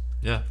close.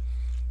 Yeah.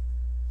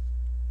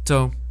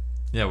 So.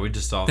 Yeah, we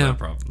just solved that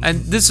problem. And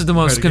this is the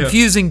most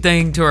confusing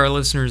thing to our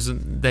listeners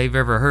they've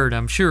ever heard,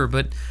 I'm sure.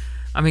 But,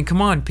 I mean,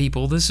 come on,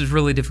 people. This is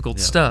really difficult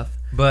stuff.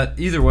 But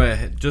either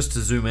way, just to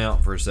zoom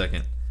out for a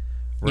second,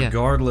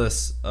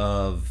 regardless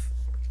of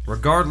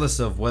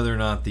whether or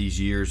not these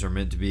years are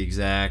meant to be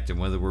exact and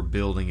whether we're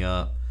building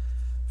up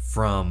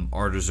from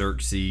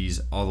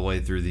Artaxerxes all the way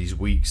through these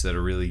weeks that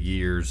are really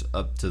years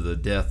up to the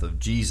death of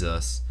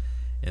Jesus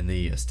and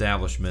the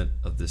establishment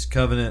of this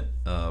covenant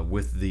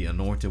with the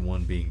Anointed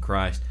One being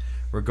Christ.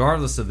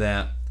 Regardless of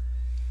that,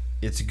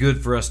 it's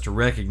good for us to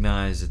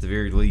recognize at the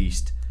very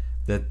least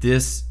that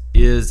this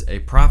is a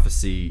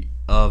prophecy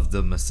of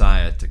the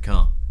Messiah to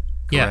come.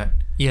 Correct?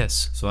 Yeah.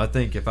 Yes. So I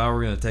think if I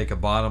were going to take a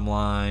bottom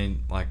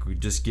line, like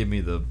just give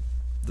me the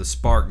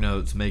spark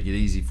notes, make it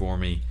easy for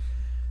me,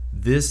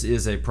 this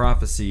is a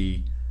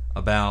prophecy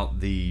about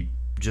the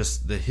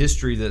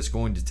history that's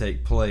going to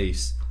take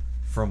place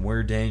from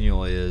where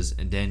Daniel is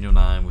in Daniel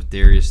 9 with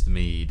Darius the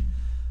Mede,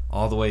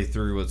 all the way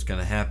through what's going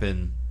to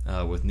happen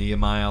with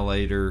Nehemiah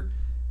later,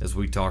 as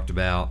we talked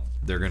about.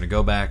 They're going to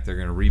go back, they're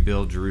going to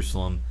rebuild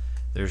Jerusalem.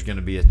 There's going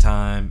to be a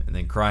time, and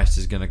then Christ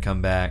is going to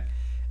come back,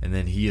 and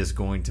then he is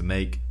going to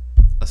make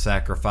a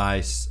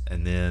sacrifice,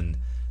 and then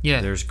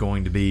there's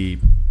going to be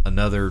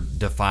another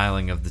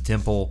defiling of the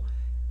temple,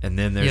 and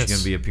then there's going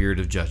to be a period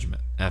of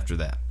judgment after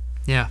that.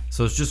 Yeah.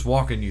 So it's just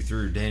walking you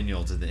through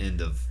Daniel to the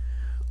end of...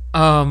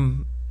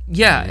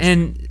 Yeah,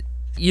 and,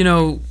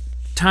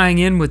 tying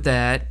in with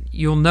that,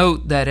 you'll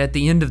note that at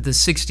the end of the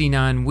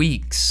 69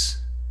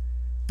 weeks,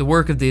 the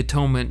work of the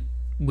atonement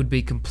would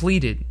be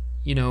completed.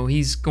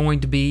 He's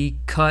going to be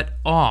cut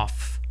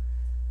off.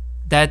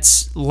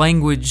 That's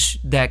language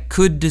that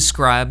could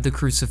describe the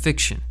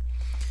crucifixion.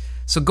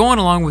 So going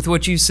along with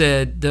what you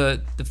said,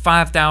 the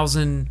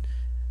 5,000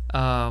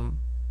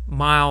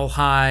 mile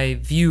high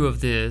view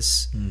of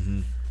this,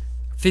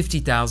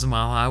 50,000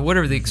 mile high,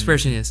 whatever the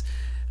expression is,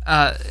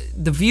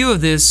 the view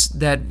of this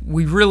that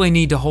we really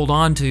need to hold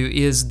on to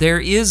is there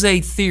is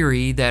a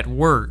theory that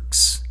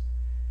works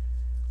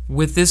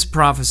with this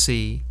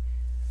prophecy,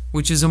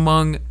 which is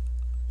among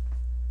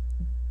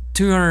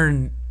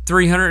 200,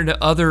 300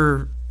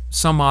 other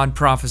some odd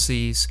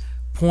prophecies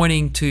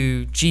pointing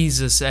to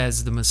Jesus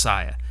as the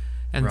Messiah.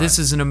 And this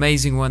is an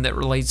amazing one that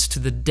relates to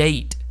the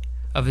date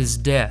of his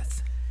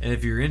death. And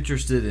if you're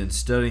interested in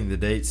studying the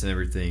dates and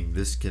everything,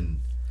 this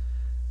can,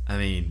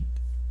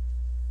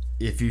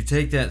 if you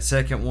take that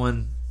second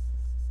one,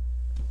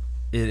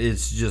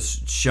 it's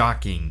just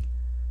shocking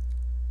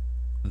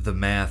the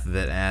math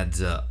that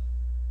adds up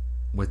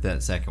with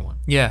that second one.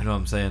 Yeah. You know what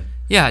I'm saying?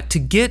 Yeah, to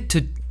get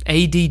to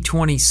AD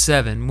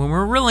 27, when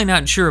we're really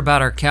not sure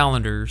about our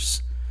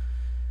calendars,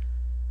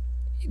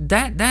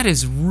 that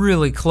is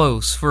really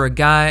close for a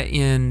guy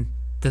in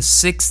the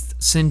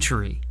 6th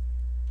century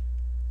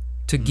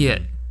to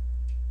get.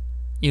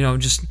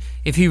 Just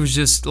if he was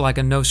just like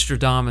a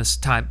Nostradamus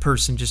type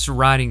person just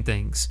writing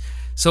things.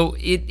 So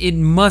it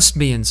must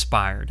be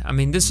inspired.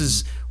 This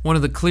is one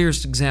of the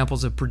clearest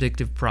examples of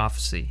predictive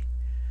prophecy.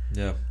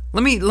 Yeah.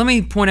 Let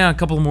me point out a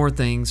couple more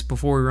things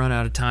before we run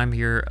out of time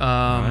here.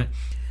 All right.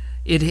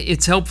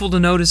 It's helpful to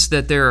notice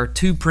that there are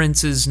two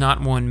princes,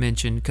 not one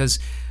mentioned, because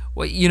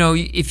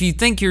if you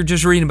think you're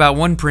just reading about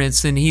one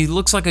prince, then he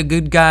looks like a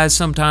good guy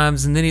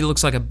sometimes, and then he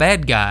looks like a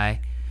bad guy.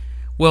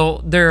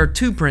 Well, there are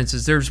two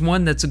princes. There's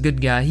one that's a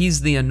good guy.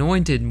 He's the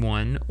anointed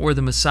one, or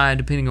the Messiah,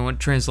 depending on what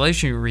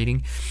translation you're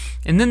reading.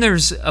 And then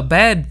there's a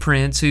bad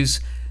prince who's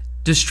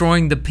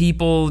destroying the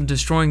people,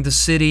 destroying the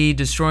city,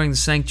 destroying the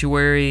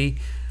sanctuary,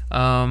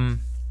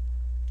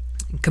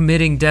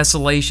 committing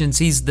desolations.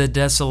 He's the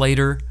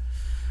desolator.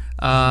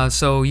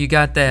 So you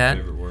got that.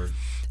 Favorite word.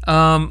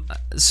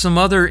 Some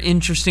other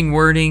interesting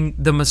wording.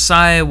 The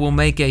Messiah will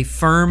make a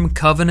firm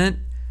covenant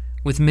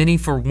with many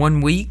for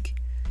 1 week.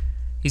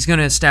 He's going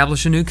to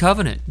establish a new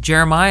covenant.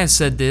 Jeremiah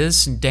said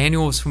this, and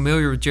Daniel was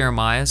familiar with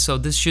Jeremiah, so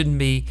this shouldn't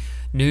be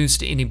news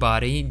to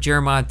anybody.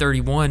 Jeremiah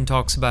 31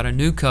 talks about a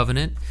new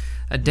covenant.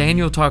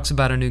 Daniel talks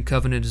about a new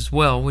covenant as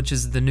well, which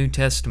is the New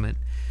Testament.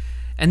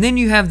 And then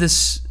you have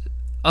this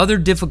other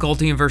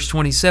difficulty in verse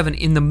 27.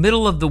 In the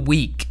middle of the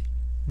week,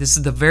 this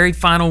is the very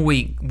final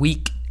week,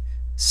 week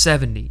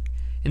 70.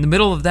 In the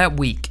middle of that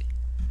week,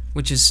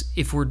 which is,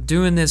 if we're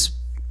doing this,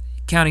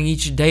 counting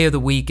each day of the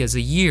week as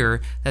a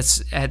year,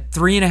 that's at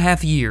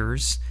 3.5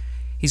 years,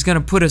 he's going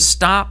to put a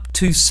stop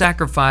to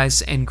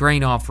sacrifice and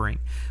grain offering.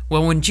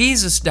 Well, when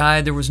Jesus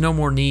died, there was no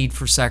more need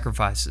for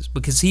sacrifices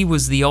because he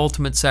was the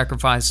ultimate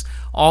sacrifice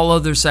all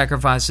other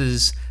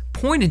sacrifices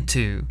pointed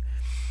to.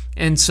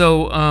 And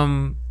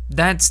so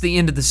that's the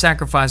end of the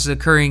sacrifices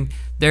occurring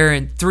there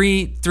in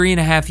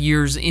 3.5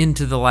 years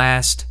into the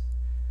last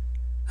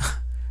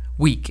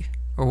week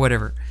or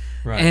whatever.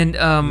 Right. And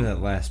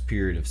that last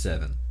period of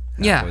 7.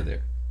 Halfway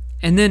there.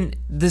 And then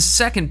the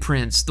second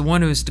prince, the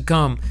one who is to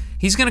come,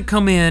 he's going to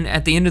come in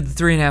at the end of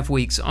the 3.5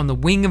 weeks on the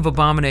wing of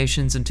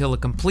abominations until a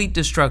complete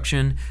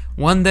destruction,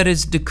 one that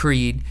is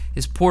decreed,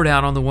 is poured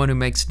out on the one who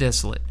makes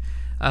desolate.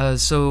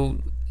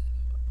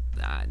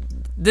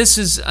 This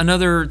is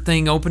another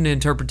thing open to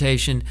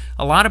interpretation.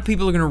 A lot of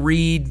people are going to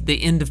read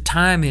the end of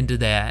time into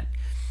that.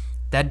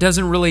 That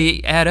doesn't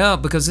really add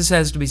up because this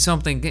has to be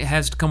something that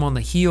has to come on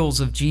the heels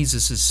of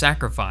Jesus'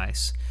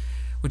 sacrifice,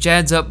 which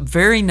adds up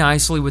very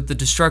nicely with the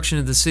destruction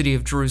of the city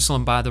of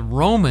Jerusalem by the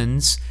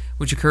Romans,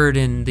 which occurred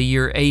in the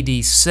year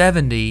AD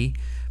 70,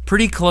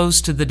 pretty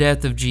close to the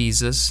death of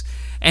Jesus.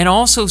 and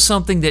also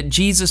something that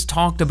Jesus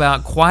talked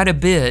about quite a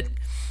bit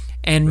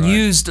and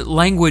used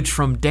language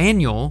from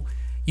Daniel,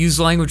 used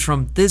language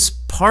from this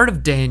part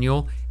of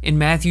Daniel in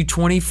Matthew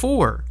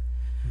 24.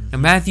 Now,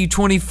 Matthew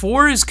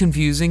 24 is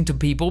confusing to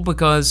people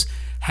because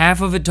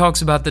half of it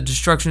talks about the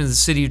destruction of the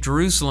city of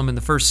Jerusalem in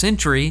the first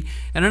century,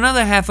 and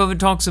another half of it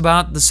talks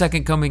about the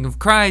second coming of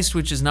Christ,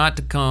 which is not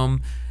to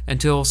come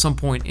until some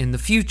point in the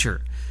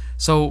future.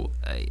 So,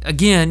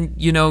 again,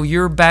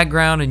 your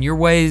background and your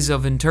ways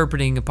of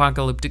interpreting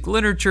apocalyptic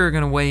literature are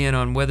going to weigh in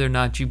on whether or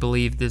not you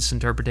believe this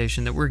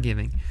interpretation that we're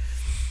giving.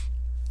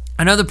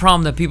 Another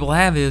problem that people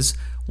have is,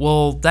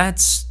 well,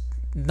 that's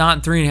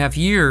not 3.5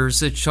 years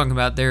that you're talking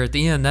about there at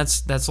the end.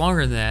 That's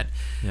longer than that.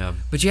 Yeah.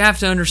 But you have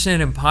to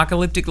understand in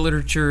apocalyptic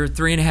literature,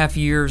 3.5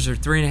 years or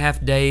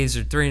 3.5 days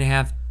or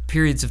 3.5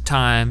 periods of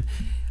time,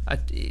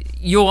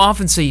 you'll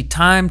often see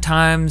time,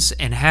 times,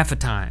 and half a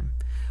time,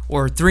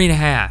 or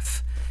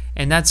 3.5.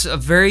 And that's a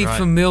very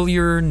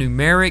familiar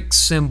numeric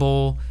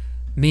symbol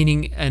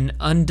meaning an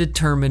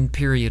undetermined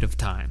period of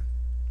time.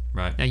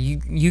 Right. Now,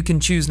 you can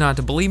choose not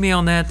to believe me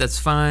on that. That's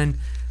fine.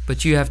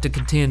 But you have to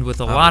contend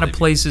with a lot of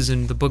places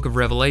in the book of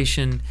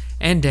Revelation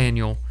and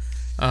Daniel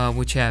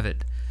which have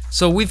it.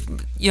 So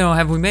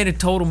have we made a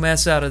total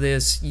mess out of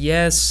this?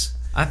 Yes.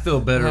 I feel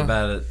better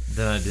about it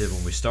than I did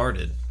when we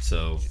started.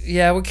 So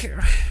yeah, we're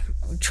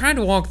trying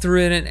to walk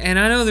through it, and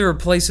I know there were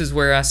places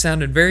where I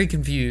sounded very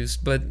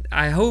confused, but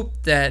I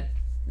hope that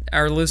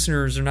our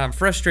listeners are not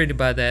frustrated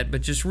by that,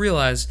 but just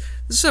realize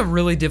this is a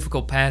really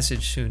difficult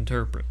passage to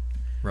interpret.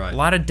 Right. A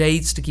lot of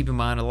dates to keep in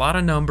mind, a lot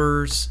of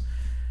numbers.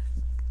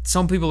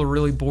 Some people are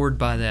really bored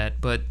by that,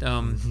 but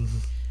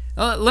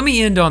let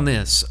me end on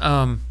this.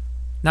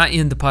 Not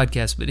end the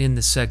podcast, but end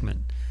this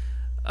segment.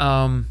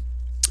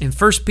 In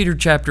 1 Peter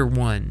chapter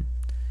 1,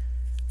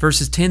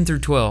 verses 10 through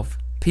 12,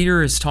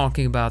 Peter is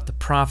talking about the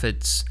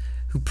prophets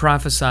who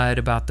prophesied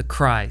about the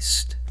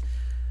Christ.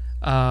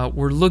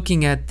 We're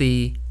looking at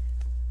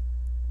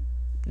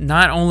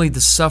not only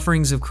the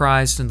sufferings of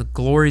Christ and the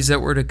glories that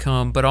were to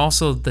come, but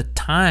also the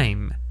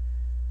time.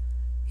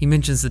 He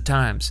mentions the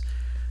times.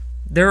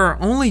 There are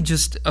only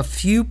just a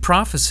few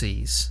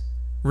prophecies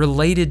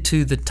related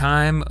to the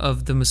time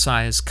of the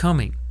Messiah's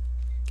coming.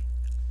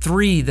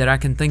 3 that I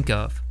can think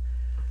of.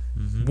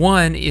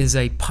 One is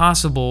a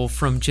possible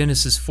from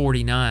Genesis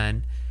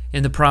 49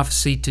 in the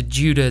prophecy to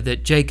Judah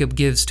that Jacob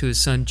gives to his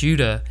son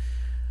Judah.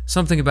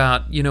 Something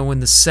about, when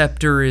the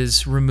scepter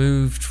is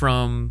removed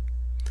from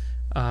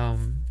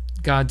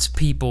God's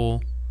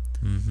people,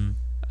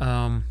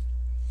 the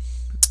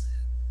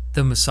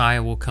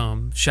Messiah will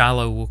come,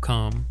 Shiloh will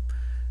come.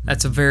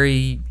 That's a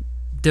very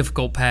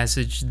difficult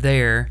passage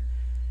there.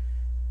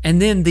 And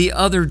then the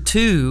other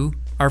 2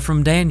 are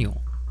from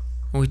Daniel.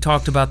 We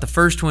talked about the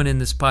first one in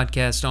this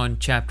podcast on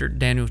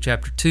Daniel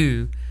chapter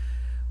 2,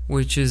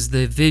 which is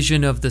the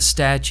vision of the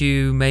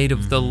statue made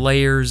of the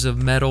layers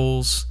of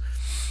metals.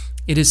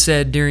 It is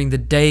said during the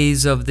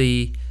days of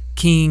the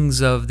kings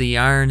of the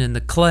iron and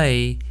the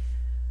clay,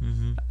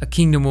 a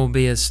kingdom will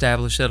be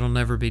established that will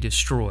never be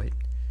destroyed.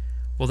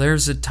 Well,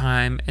 there's a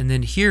time, and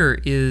then here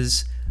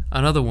is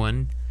another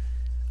one,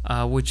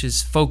 which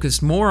is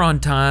focused more on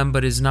time,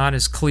 but is not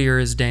as clear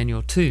as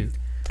Daniel 2.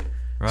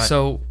 Right.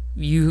 So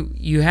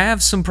you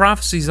have some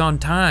prophecies on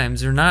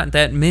times. They're not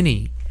that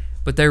many,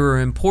 but they were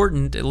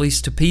important, at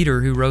least to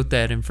Peter, who wrote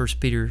that in 1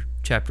 Peter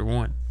chapter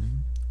 1.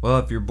 Well,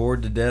 if you're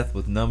bored to death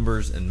with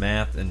numbers and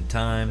math and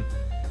time,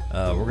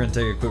 we're going to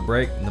take a quick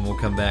break, and then we'll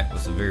come back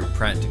with some very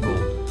practical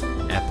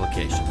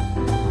application.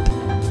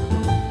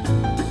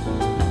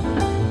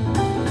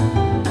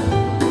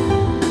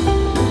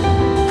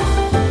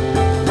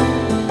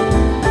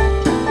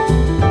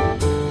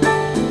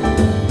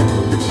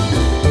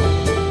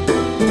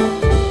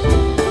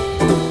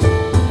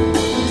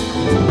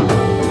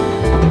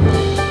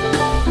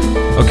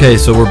 Okay,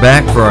 so we're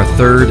back for our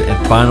third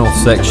and final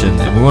section,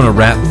 and we want to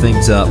wrap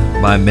things up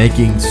by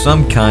making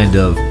some kind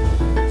of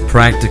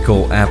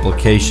practical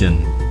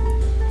application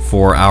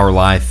for our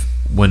life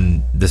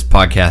when this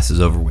podcast is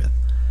over with.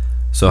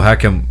 So how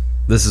come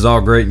this is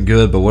all great and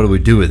good, but what do we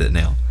do with it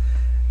now?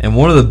 And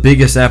one of the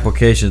biggest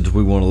applications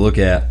we want to look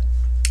at,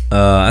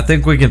 I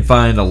think we can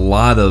find a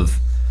lot of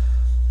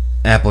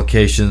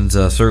applications,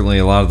 certainly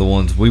a lot of the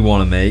ones we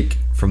want to make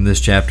from this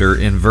chapter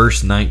in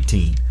verse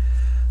 19.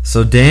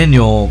 So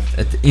Daniel,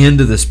 at the end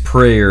of this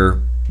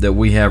prayer that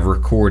we have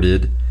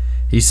recorded,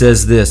 he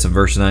says this in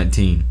verse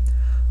 19,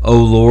 O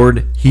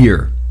Lord,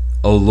 hear.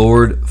 O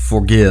Lord,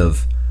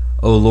 forgive.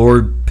 O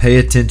Lord, pay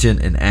attention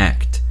and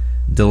act.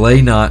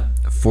 Delay not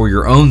for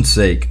your own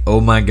sake, O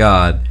my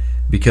God,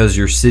 because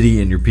your city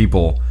and your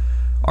people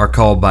are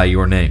called by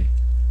your name.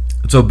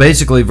 So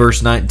basically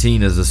verse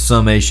 19 is a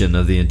summation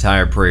of the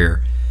entire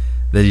prayer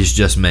that he's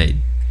just made.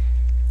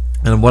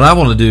 And what I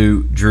want to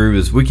do, Drew,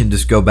 is we can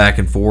just go back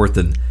and forth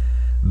and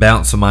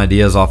bounce some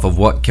ideas off of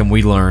what can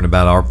we learn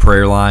about our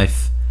prayer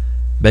life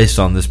based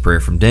on this prayer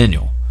from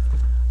Daniel.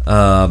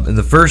 And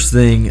the first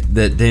thing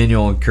that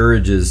Daniel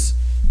encourages,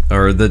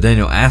 or that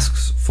Daniel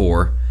asks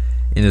for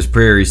in his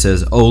prayer, he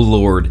says, O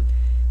Lord,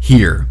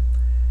 hear.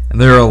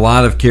 And there are a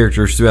lot of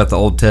characters throughout the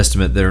Old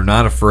Testament that are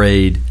not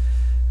afraid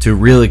to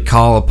really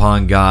call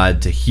upon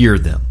God to hear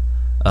them.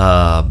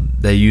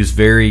 They use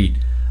very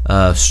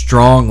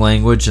strong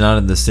language, not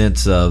in the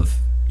sense of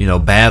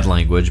bad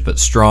language, but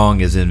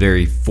strong as in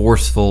very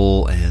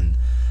forceful, and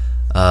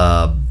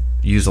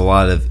use a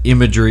lot of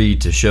imagery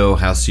to show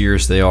how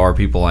serious they are.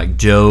 People like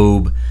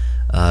Job,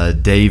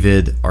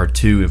 David are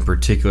two in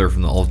particular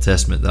from the Old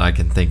Testament that I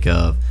can think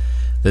of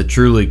that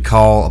truly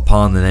call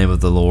upon the name of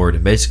the Lord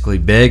and basically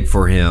beg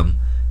for Him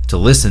to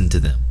listen to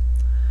them.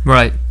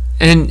 Right.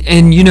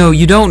 And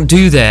you don't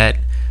do that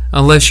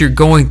unless you're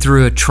going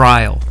through a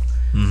trial.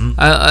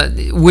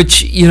 Mm-hmm.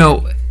 Which,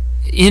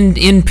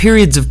 in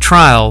periods of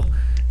trial,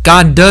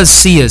 God does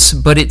see us,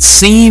 but it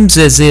seems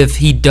as if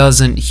He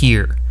doesn't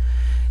hear.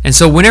 And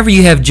so whenever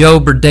you have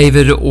Job or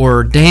David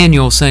or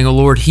Daniel saying, "Oh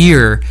Lord,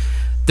 hear,"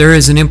 there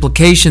is an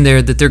implication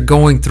there that they're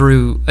going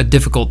through a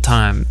difficult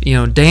time.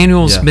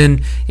 Daniel's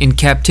been in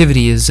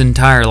captivity his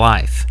entire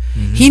life.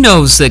 Mm-hmm. He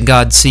knows that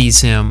God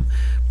sees him,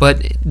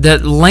 but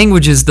that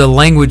language is the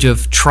language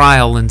of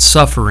trial and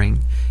suffering.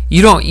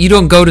 You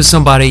don't go to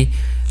somebody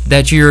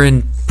that you're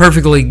in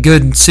perfectly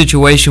good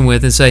situation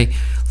with and say,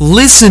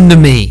 "Listen to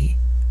me."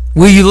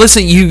 Will you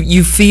listen?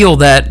 You feel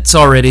that it's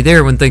already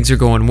there when things are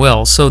going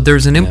well. So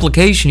there's an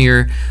implication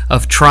here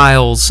of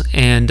trials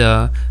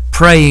and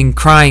praying,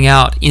 crying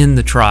out in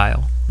the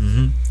trial.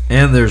 Mm-hmm.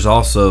 And there's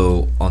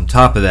also, on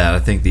top of that, I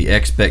think the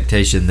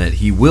expectation that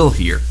He will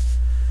hear.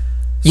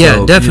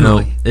 Yeah,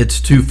 definitely.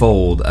 It's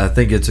twofold. I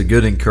think it's a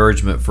good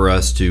encouragement for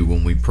us to,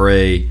 when we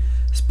pray,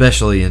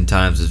 especially in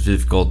times of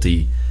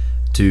difficulty,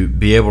 to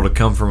be able to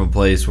come from a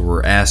place where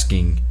we're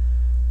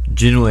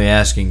genuinely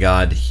asking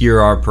God to hear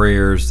our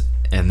prayers,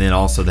 and then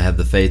also to have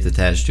the faith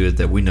attached to it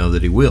that we know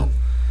that He will.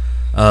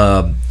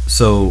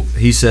 So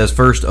he says,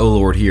 first, "O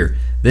Lord, hear."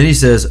 Then he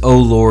says, "O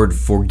Lord,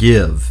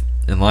 forgive."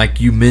 And like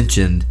you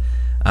mentioned,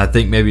 I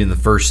think maybe in the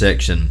first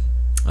section,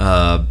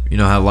 how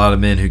a lot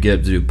of men who get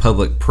up to do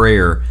public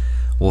prayer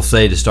will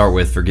say to start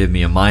with, "Forgive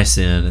me of my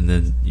sin," and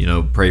then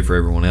pray for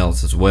everyone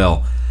else as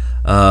well.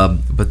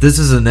 But this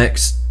is the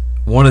next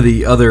one of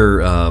the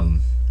other.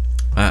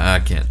 I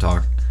can't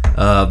talk.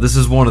 This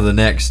is one of the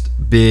next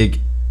big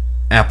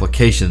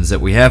applications that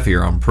we have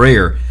here on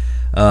prayer,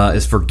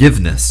 is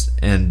forgiveness.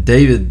 And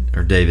David's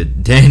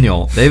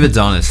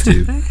on us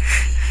too.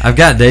 I've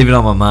got David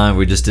on my mind.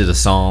 We just did a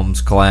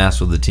Psalms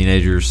class with the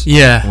teenagers.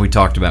 Yeah. And we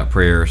talked about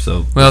prayer.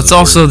 So it's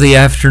also the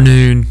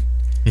afternoon.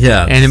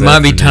 Yeah. And it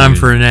might be time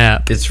for a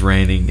nap. It's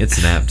raining.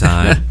 It's nap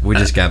time. We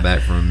just got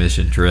back from a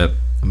mission trip.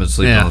 I'm going to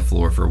sleep on the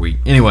floor for a week.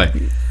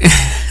 Anyway,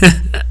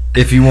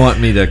 if you want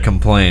me to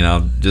complain,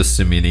 I'll just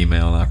send me an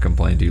email and I'll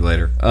complain to you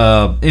later.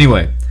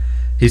 Anyway,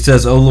 he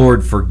says, "O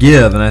Lord,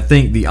 forgive." And I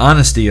think the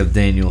honesty of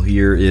Daniel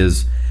here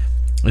is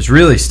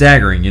really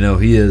staggering.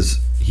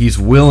 He's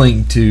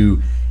willing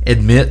to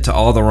admit to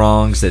all the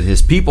wrongs that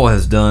his people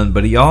has done,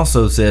 but he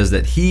also says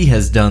that he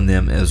has done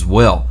them as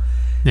well.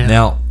 Yeah.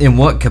 Now, in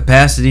what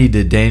capacity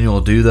did Daniel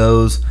do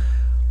those?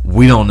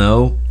 We don't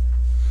know.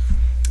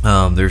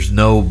 There's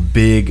no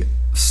big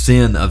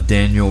sin of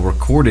Daniel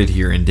recorded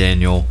here in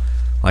Daniel,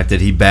 like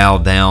that he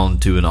bowed down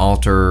to an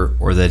altar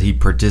or that he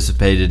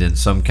participated in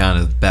some kind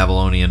of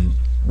Babylonian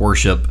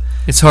worship.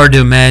 It's hard to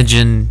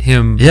imagine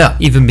him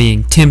even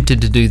being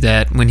tempted to do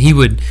that when he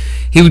would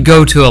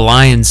go to a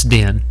lion's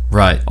den,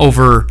 right,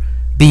 over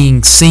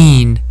being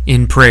seen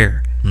in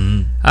prayer.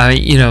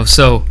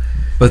 Mm-hmm.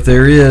 But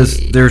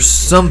there's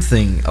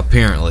something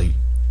apparently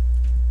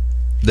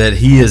that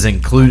he is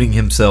including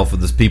himself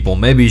with his people.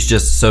 Maybe he's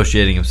just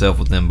associating himself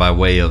with them by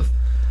way of,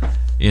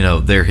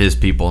 they're his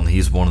people and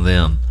he's one of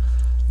them.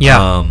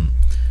 Yeah.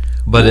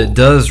 But it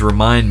does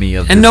remind me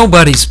of. And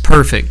nobody's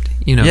perfect,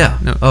 Yeah.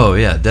 No. Oh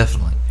yeah,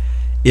 definitely.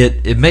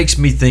 It makes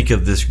me think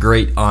of this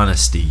great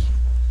honesty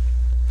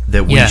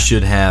that we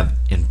should have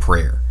in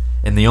prayer.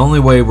 And the only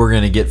way we're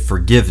going to get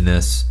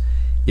forgiveness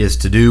is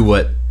to do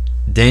what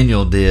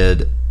Daniel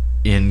did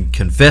in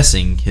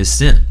confessing his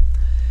sin.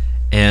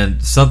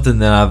 And something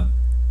that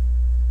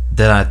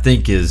I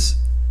think is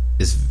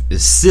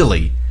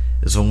silly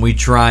is when we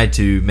try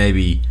to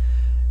maybe,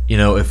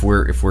 if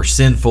we're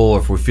sinful, or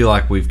if we feel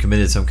like we've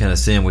committed some kind of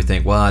sin, we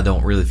think, well, I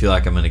don't really feel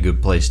like I'm in a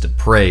good place to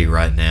pray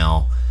right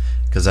now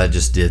because I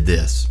just did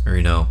this, or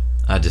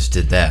I just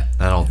did that.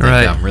 I don't think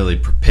I'm really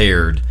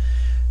prepared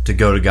to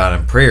go to God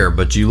in prayer.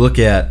 But you look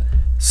at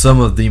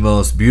some of the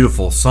most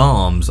beautiful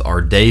Psalms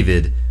are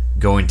David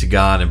going to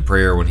God in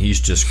prayer when he's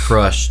just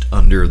crushed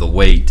under the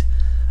weight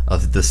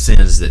of the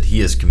sins that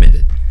he has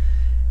committed.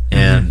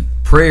 And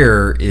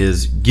prayer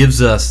gives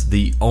us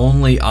the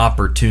only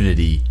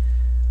opportunity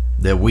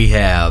that we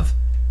have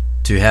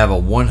to have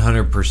a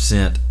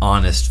 100%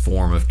 honest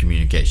form of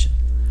communication.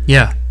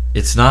 Yeah.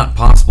 It's not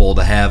possible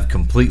to have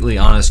completely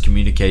honest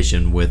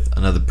communication with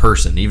another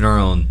person, even our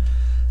own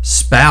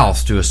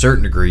spouse to a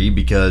certain degree,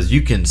 because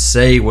you can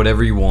say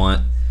whatever you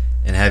want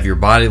and have your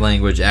body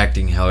language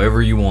acting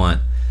however you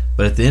want,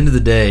 but at the end of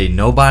the day,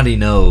 nobody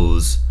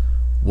knows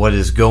what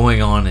is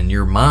going on in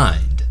your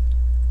mind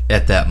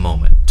at that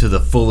moment to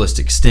the fullest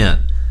extent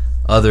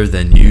other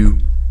than you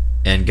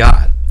and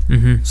God.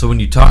 Mm-hmm. So when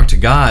you talk to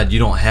God, you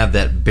don't have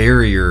that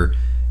barrier.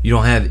 You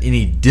don't have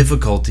any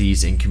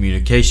difficulties in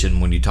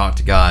communication when you talk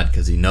to God,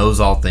 because He knows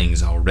all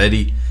things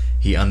already.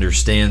 He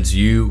understands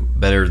you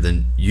better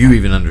than you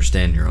even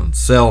understand your own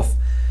self.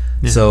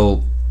 Yeah.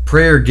 So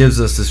prayer gives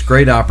us this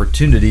great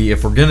opportunity.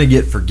 If we're going to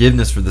get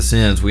forgiveness for the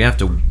sins, we have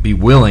to be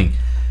willing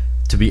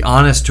to be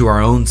honest to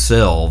our own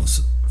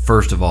selves,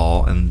 first of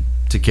all, and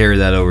to carry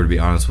that over to be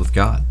honest with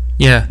God.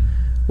 Yeah.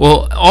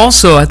 Well,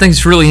 also, I think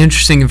it's really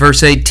interesting in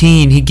verse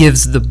 18, he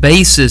gives the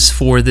basis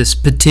for this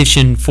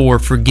petition for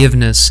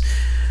forgiveness.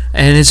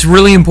 And it's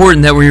really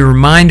important that we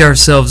remind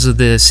ourselves of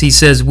this. He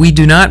says, "We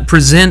do not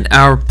present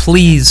our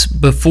pleas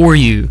before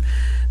you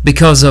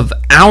because of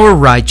our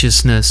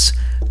righteousness,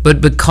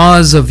 but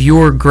because of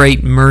your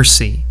great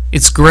mercy."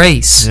 It's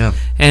grace. Yeah.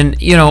 And,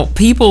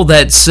 people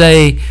that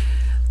say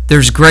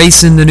there's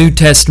grace in the New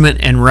Testament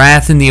and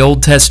wrath in the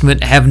Old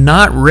Testament have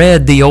not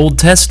read the Old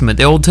Testament.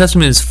 The Old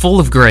Testament is full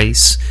of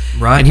grace.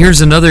 Right. And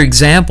here's another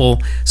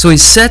example. So he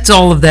sets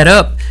all of that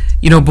up.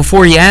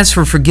 Before he asks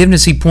for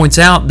forgiveness, he points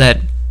out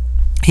that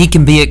he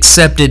can be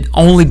accepted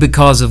only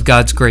because of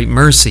God's great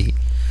mercy.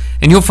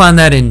 And you'll find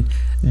that in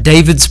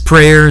David's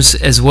prayers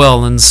as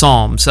well in the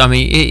Psalms. I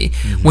mean,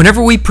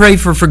 whenever we pray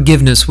for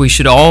forgiveness, we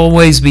should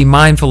always be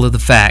mindful of the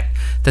fact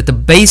that the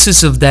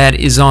basis of that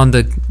is on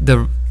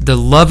the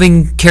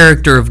loving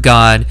character of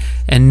God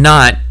and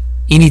not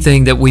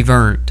anything that we've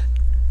earned.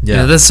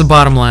 Yeah. That's the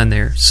bottom line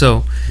there.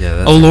 So,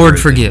 that's oh Lord,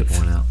 forgive.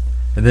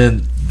 And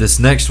then this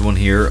next one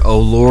here, oh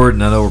Lord,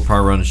 and I know we're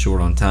probably running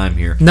short on time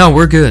here. No,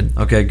 we're good.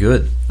 Okay,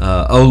 good.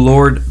 Oh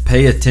Lord,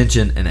 pay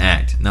attention and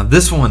act. Now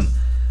this one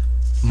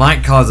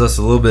might cause us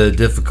a little bit of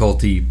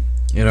difficulty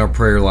in our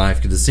prayer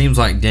life, because it seems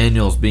like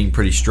Daniel's being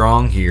pretty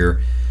strong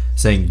here,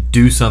 saying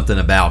do something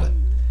about it.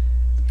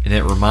 And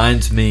it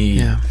reminds me,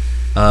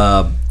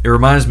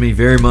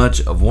 very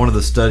much of one of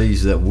the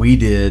studies that we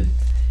did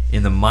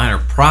in the Minor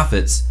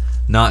Prophets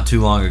not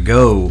too long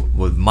ago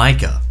with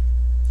Micah,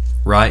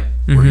 right?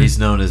 Where he's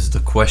known as the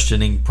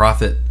questioning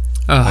prophet.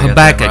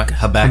 Habakkuk. Right?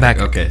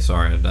 Habakkuk. Okay,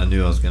 sorry. I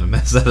knew I was going to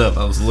mess that up.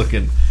 I was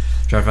trying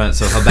to find it.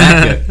 So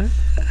Habakkuk,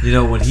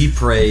 when he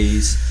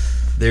prays,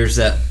 there's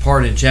that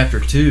part in chapter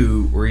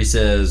 2 where he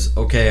says,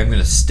 okay, I'm going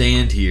to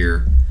stand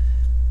here,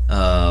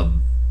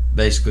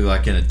 basically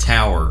like in a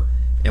tower,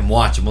 and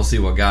watch, and we'll see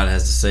what God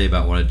has to say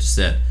about what I just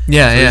said. He's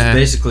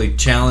basically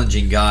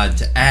challenging God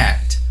to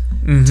act,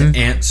 to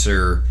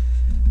answer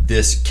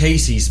this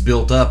case he's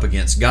built up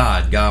against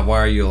God. God, why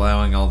are you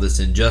allowing all this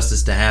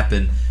injustice to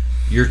happen?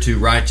 You're too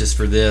righteous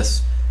for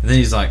this. And then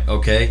he's like,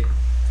 okay,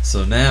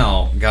 so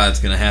now God's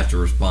going to have to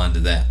respond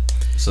to that.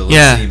 So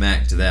let's see him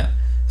act to that.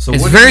 So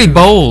it's very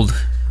bold.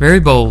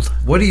 Very bold.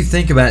 What do you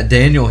think about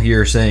Daniel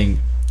here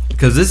saying,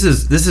 because this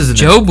is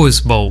Job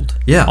was bold.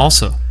 Yeah.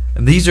 Also.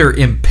 And these are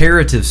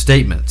imperative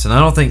statements, and I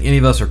don't think any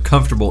of us are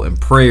comfortable in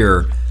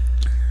prayer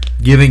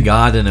giving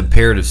God an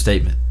imperative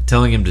statement,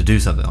 telling him to do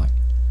something like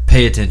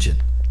pay attention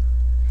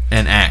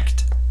and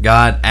act.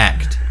 God,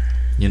 act.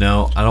 I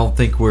don't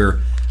think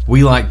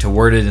we like to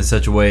word it in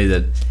such a way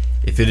that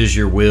if it is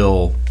your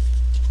will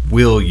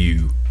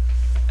you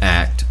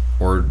act,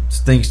 or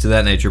things to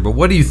that nature. But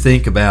what do you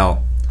think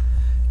about,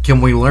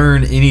 can we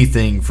learn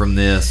anything from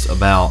this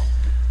about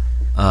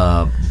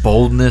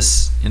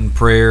boldness in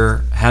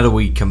prayer? How do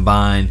we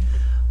combine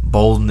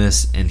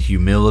boldness and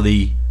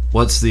humility?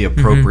 What's the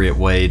appropriate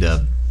way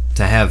to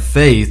have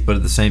faith, but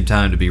at the same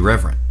time to be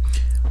reverent?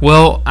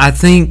 Well, I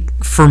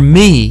think for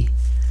me,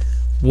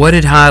 what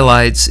it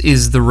highlights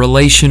is the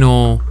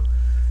relational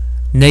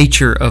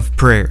nature of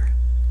prayer,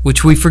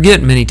 which we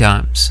forget many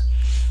times.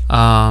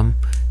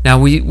 Now,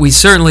 we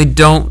certainly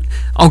don't.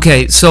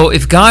 Okay, so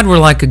if God were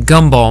like a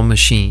gumball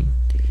machine,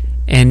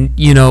 and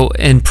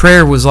and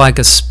prayer was like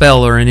a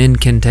spell or an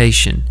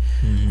incantation,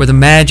 where the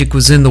magic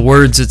was in the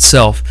words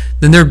itself,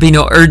 then there'd be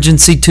no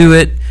urgency to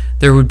it.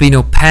 There would be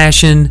no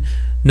passion,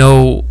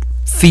 no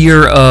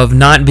fear of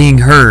not being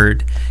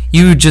heard.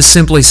 You would just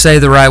simply say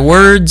the right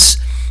words,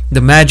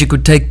 the magic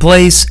would take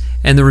place,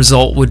 and the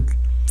result would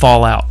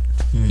fall out.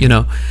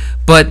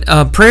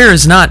 But prayer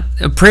is not.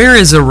 Prayer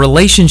is a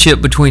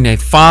relationship between a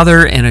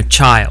father and a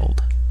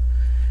child.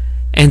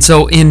 And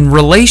so in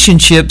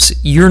relationships,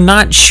 you're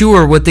not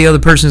sure what the other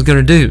person is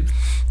going to do.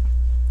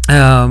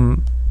 I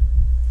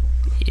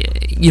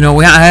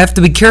have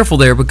to be careful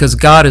there, because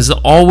God is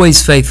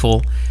always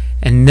faithful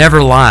and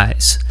never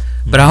lies.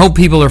 But I hope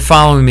people are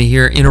following me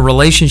here. In a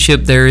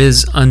relationship, there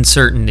is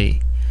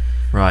uncertainty.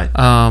 Right.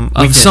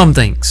 Some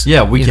things.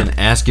 Yeah, we can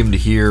ask him to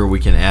hear. We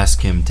can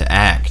ask him to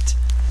act.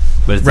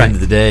 But at the end of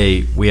the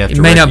day, we have to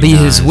It may not be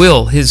his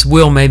will. His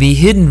will may be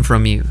hidden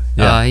from you.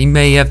 Yeah. He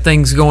may have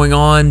things going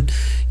on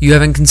you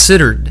haven't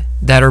considered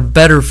that are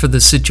better for the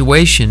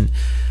situation.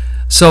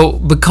 So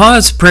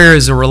because prayer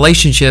is a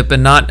relationship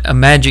and not a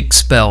magic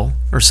spell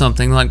or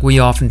something like we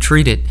often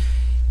treat it,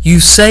 you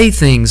say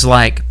things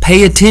like,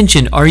 pay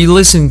attention, are you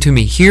listening to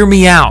me? Hear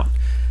me out.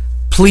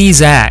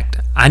 Please act.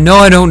 I know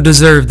I don't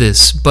deserve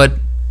this, but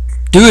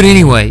do it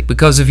anyway,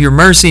 because of your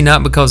mercy,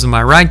 not because of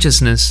my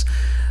righteousness.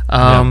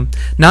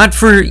 Not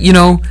for,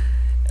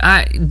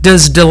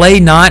 does delay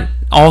not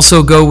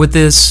also go with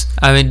this?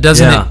 I mean,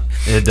 doesn't it?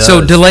 It does.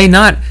 So delay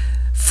not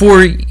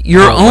for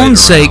your own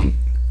sake,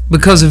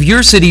 because of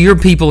your city, your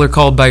people are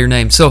called by your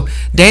name. So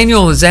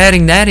Daniel is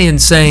adding that in,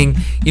 saying,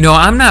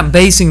 I'm not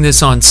basing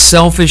this on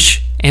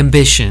selfish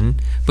ambition,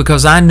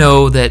 because I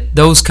know that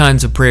those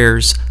kinds of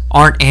prayers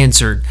aren't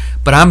answered,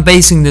 but I'm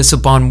basing this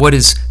upon what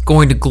is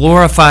going to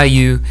glorify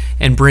you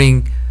and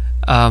bring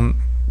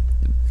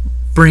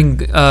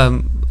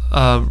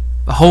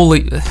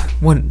holy.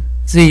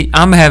 See,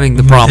 I'm having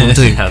the problem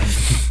too.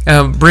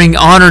 Bring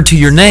honor to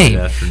your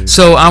name.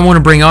 So I want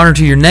to bring honor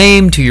to your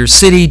name, to your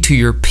city, to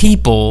your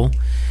people,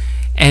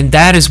 and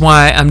that is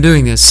why I'm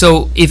doing this.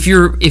 So if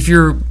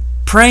you're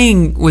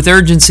praying with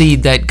urgency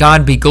that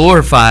God be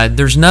glorified,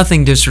 there's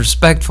nothing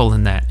disrespectful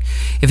in that.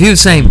 If he was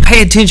saying,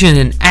 pay attention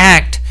and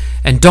act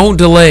and don't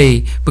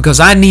delay because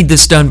I need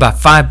this done by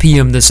 5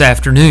 p.m. this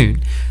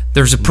afternoon,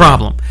 there's a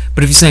problem.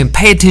 But if you're saying,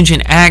 pay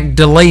attention, act,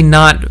 delay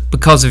not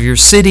because of your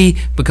city,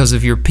 because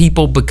of your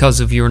people, because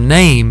of your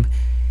name,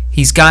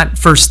 he's got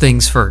first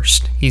things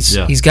first.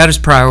 He's got his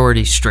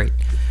priorities straight.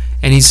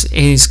 And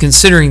he's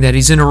considering that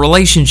he's in a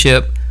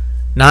relationship,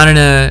 not in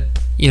a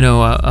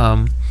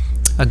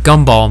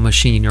gumball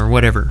machine or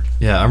whatever.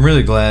 Yeah, I'm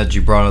really glad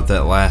you brought up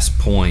that last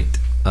point,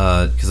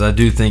 because I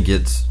do think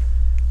it's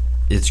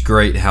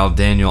great how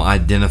Daniel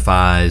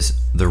identifies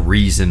the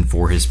reason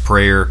for his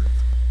prayer.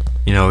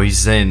 He's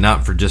saying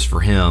not just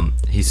for him.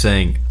 He's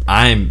saying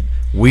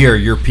we are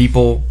your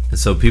people, and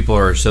so people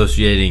are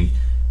associating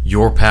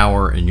your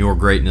power and your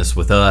greatness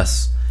with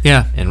us.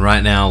 Yeah. And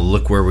right now,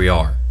 look where we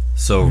are.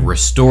 So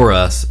restore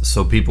us,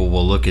 so people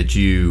will look at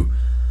you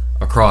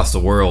across the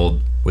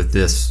world with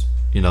this,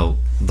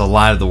 the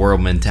light of the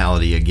world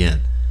mentality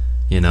again.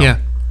 Yeah.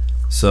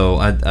 So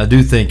I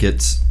do think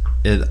it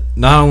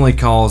not only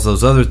calls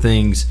those other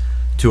things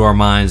to our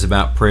minds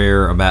about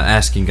prayer, about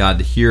asking God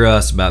to hear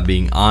us, about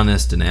being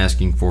honest and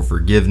asking for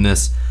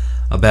forgiveness,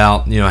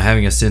 about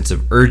having a sense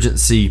of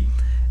urgency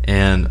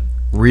and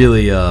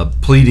really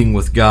pleading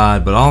with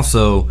God, but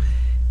also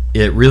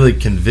it really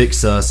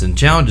convicts us and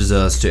challenges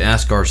us to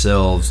ask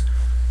ourselves,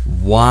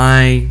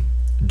 why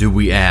do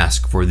we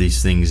ask for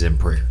these things in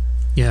prayer?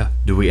 Yeah.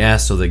 Do we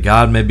ask so that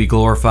God may be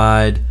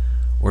glorified,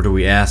 or do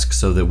we ask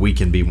so that we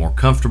can be more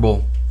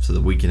comfortable, so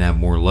that we can have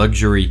more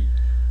luxury,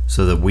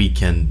 so that we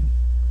can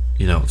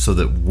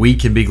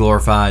be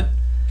glorified?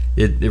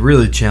 It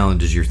really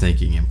challenges your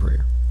thinking in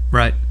prayer.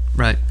 Right.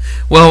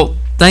 Well,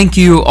 thank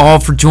you all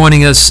for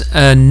joining us.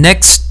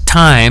 Next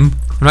time,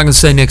 I'm not going to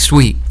say next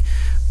week,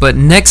 but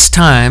next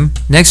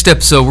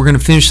episode, we're going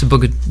to finish the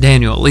book of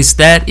Daniel. At least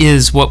that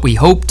is what we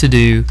hope to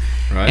do.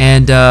 Right.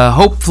 And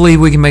hopefully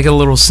we can make a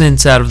little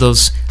sense out of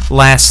those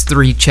last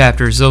 3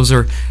 chapters. Those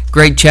are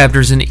great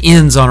chapters, and it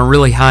ends on a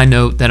really high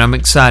note that I'm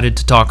excited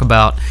to talk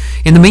about.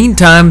 In the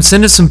meantime,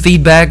 send us some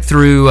feedback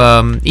through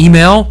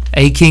email,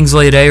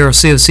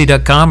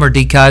 akingsley@arcoc.com or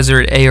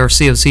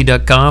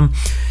dkaiser@arcoc.com.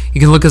 You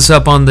can look us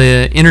up on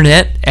the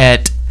internet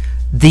at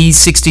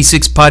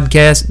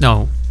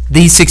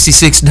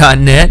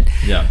the66.net.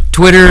 Yeah.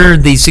 Twitter,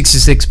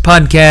 the66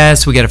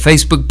 podcast. We got a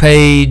Facebook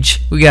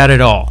page. We got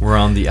it all. We're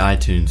on the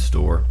iTunes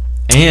store.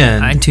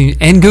 And iTunes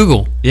and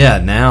Google. Yeah,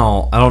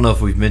 now, I don't know if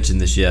we've mentioned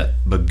this yet,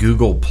 but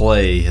Google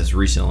Play has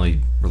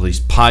recently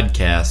released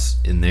podcasts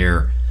in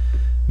their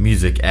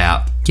music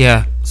app.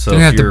 Yeah. So we're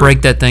going to have to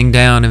break that thing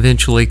down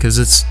eventually, because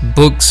it's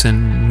books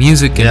and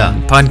music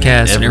and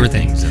podcasts and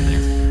everything. Everything's in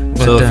there.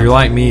 So if you're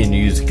like me and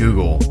you use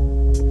Google,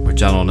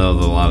 which I don't know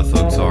that a lot of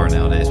folks are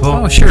nowadays.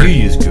 Well, sure.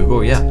 You use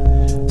Google, yeah.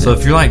 So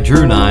if you're like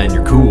Drew and I and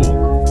you're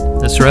cool.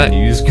 That's right. And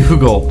you use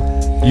Google,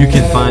 you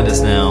can find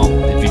us now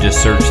if you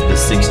just search the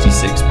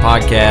 66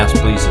 podcast.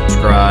 Please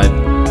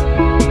subscribe.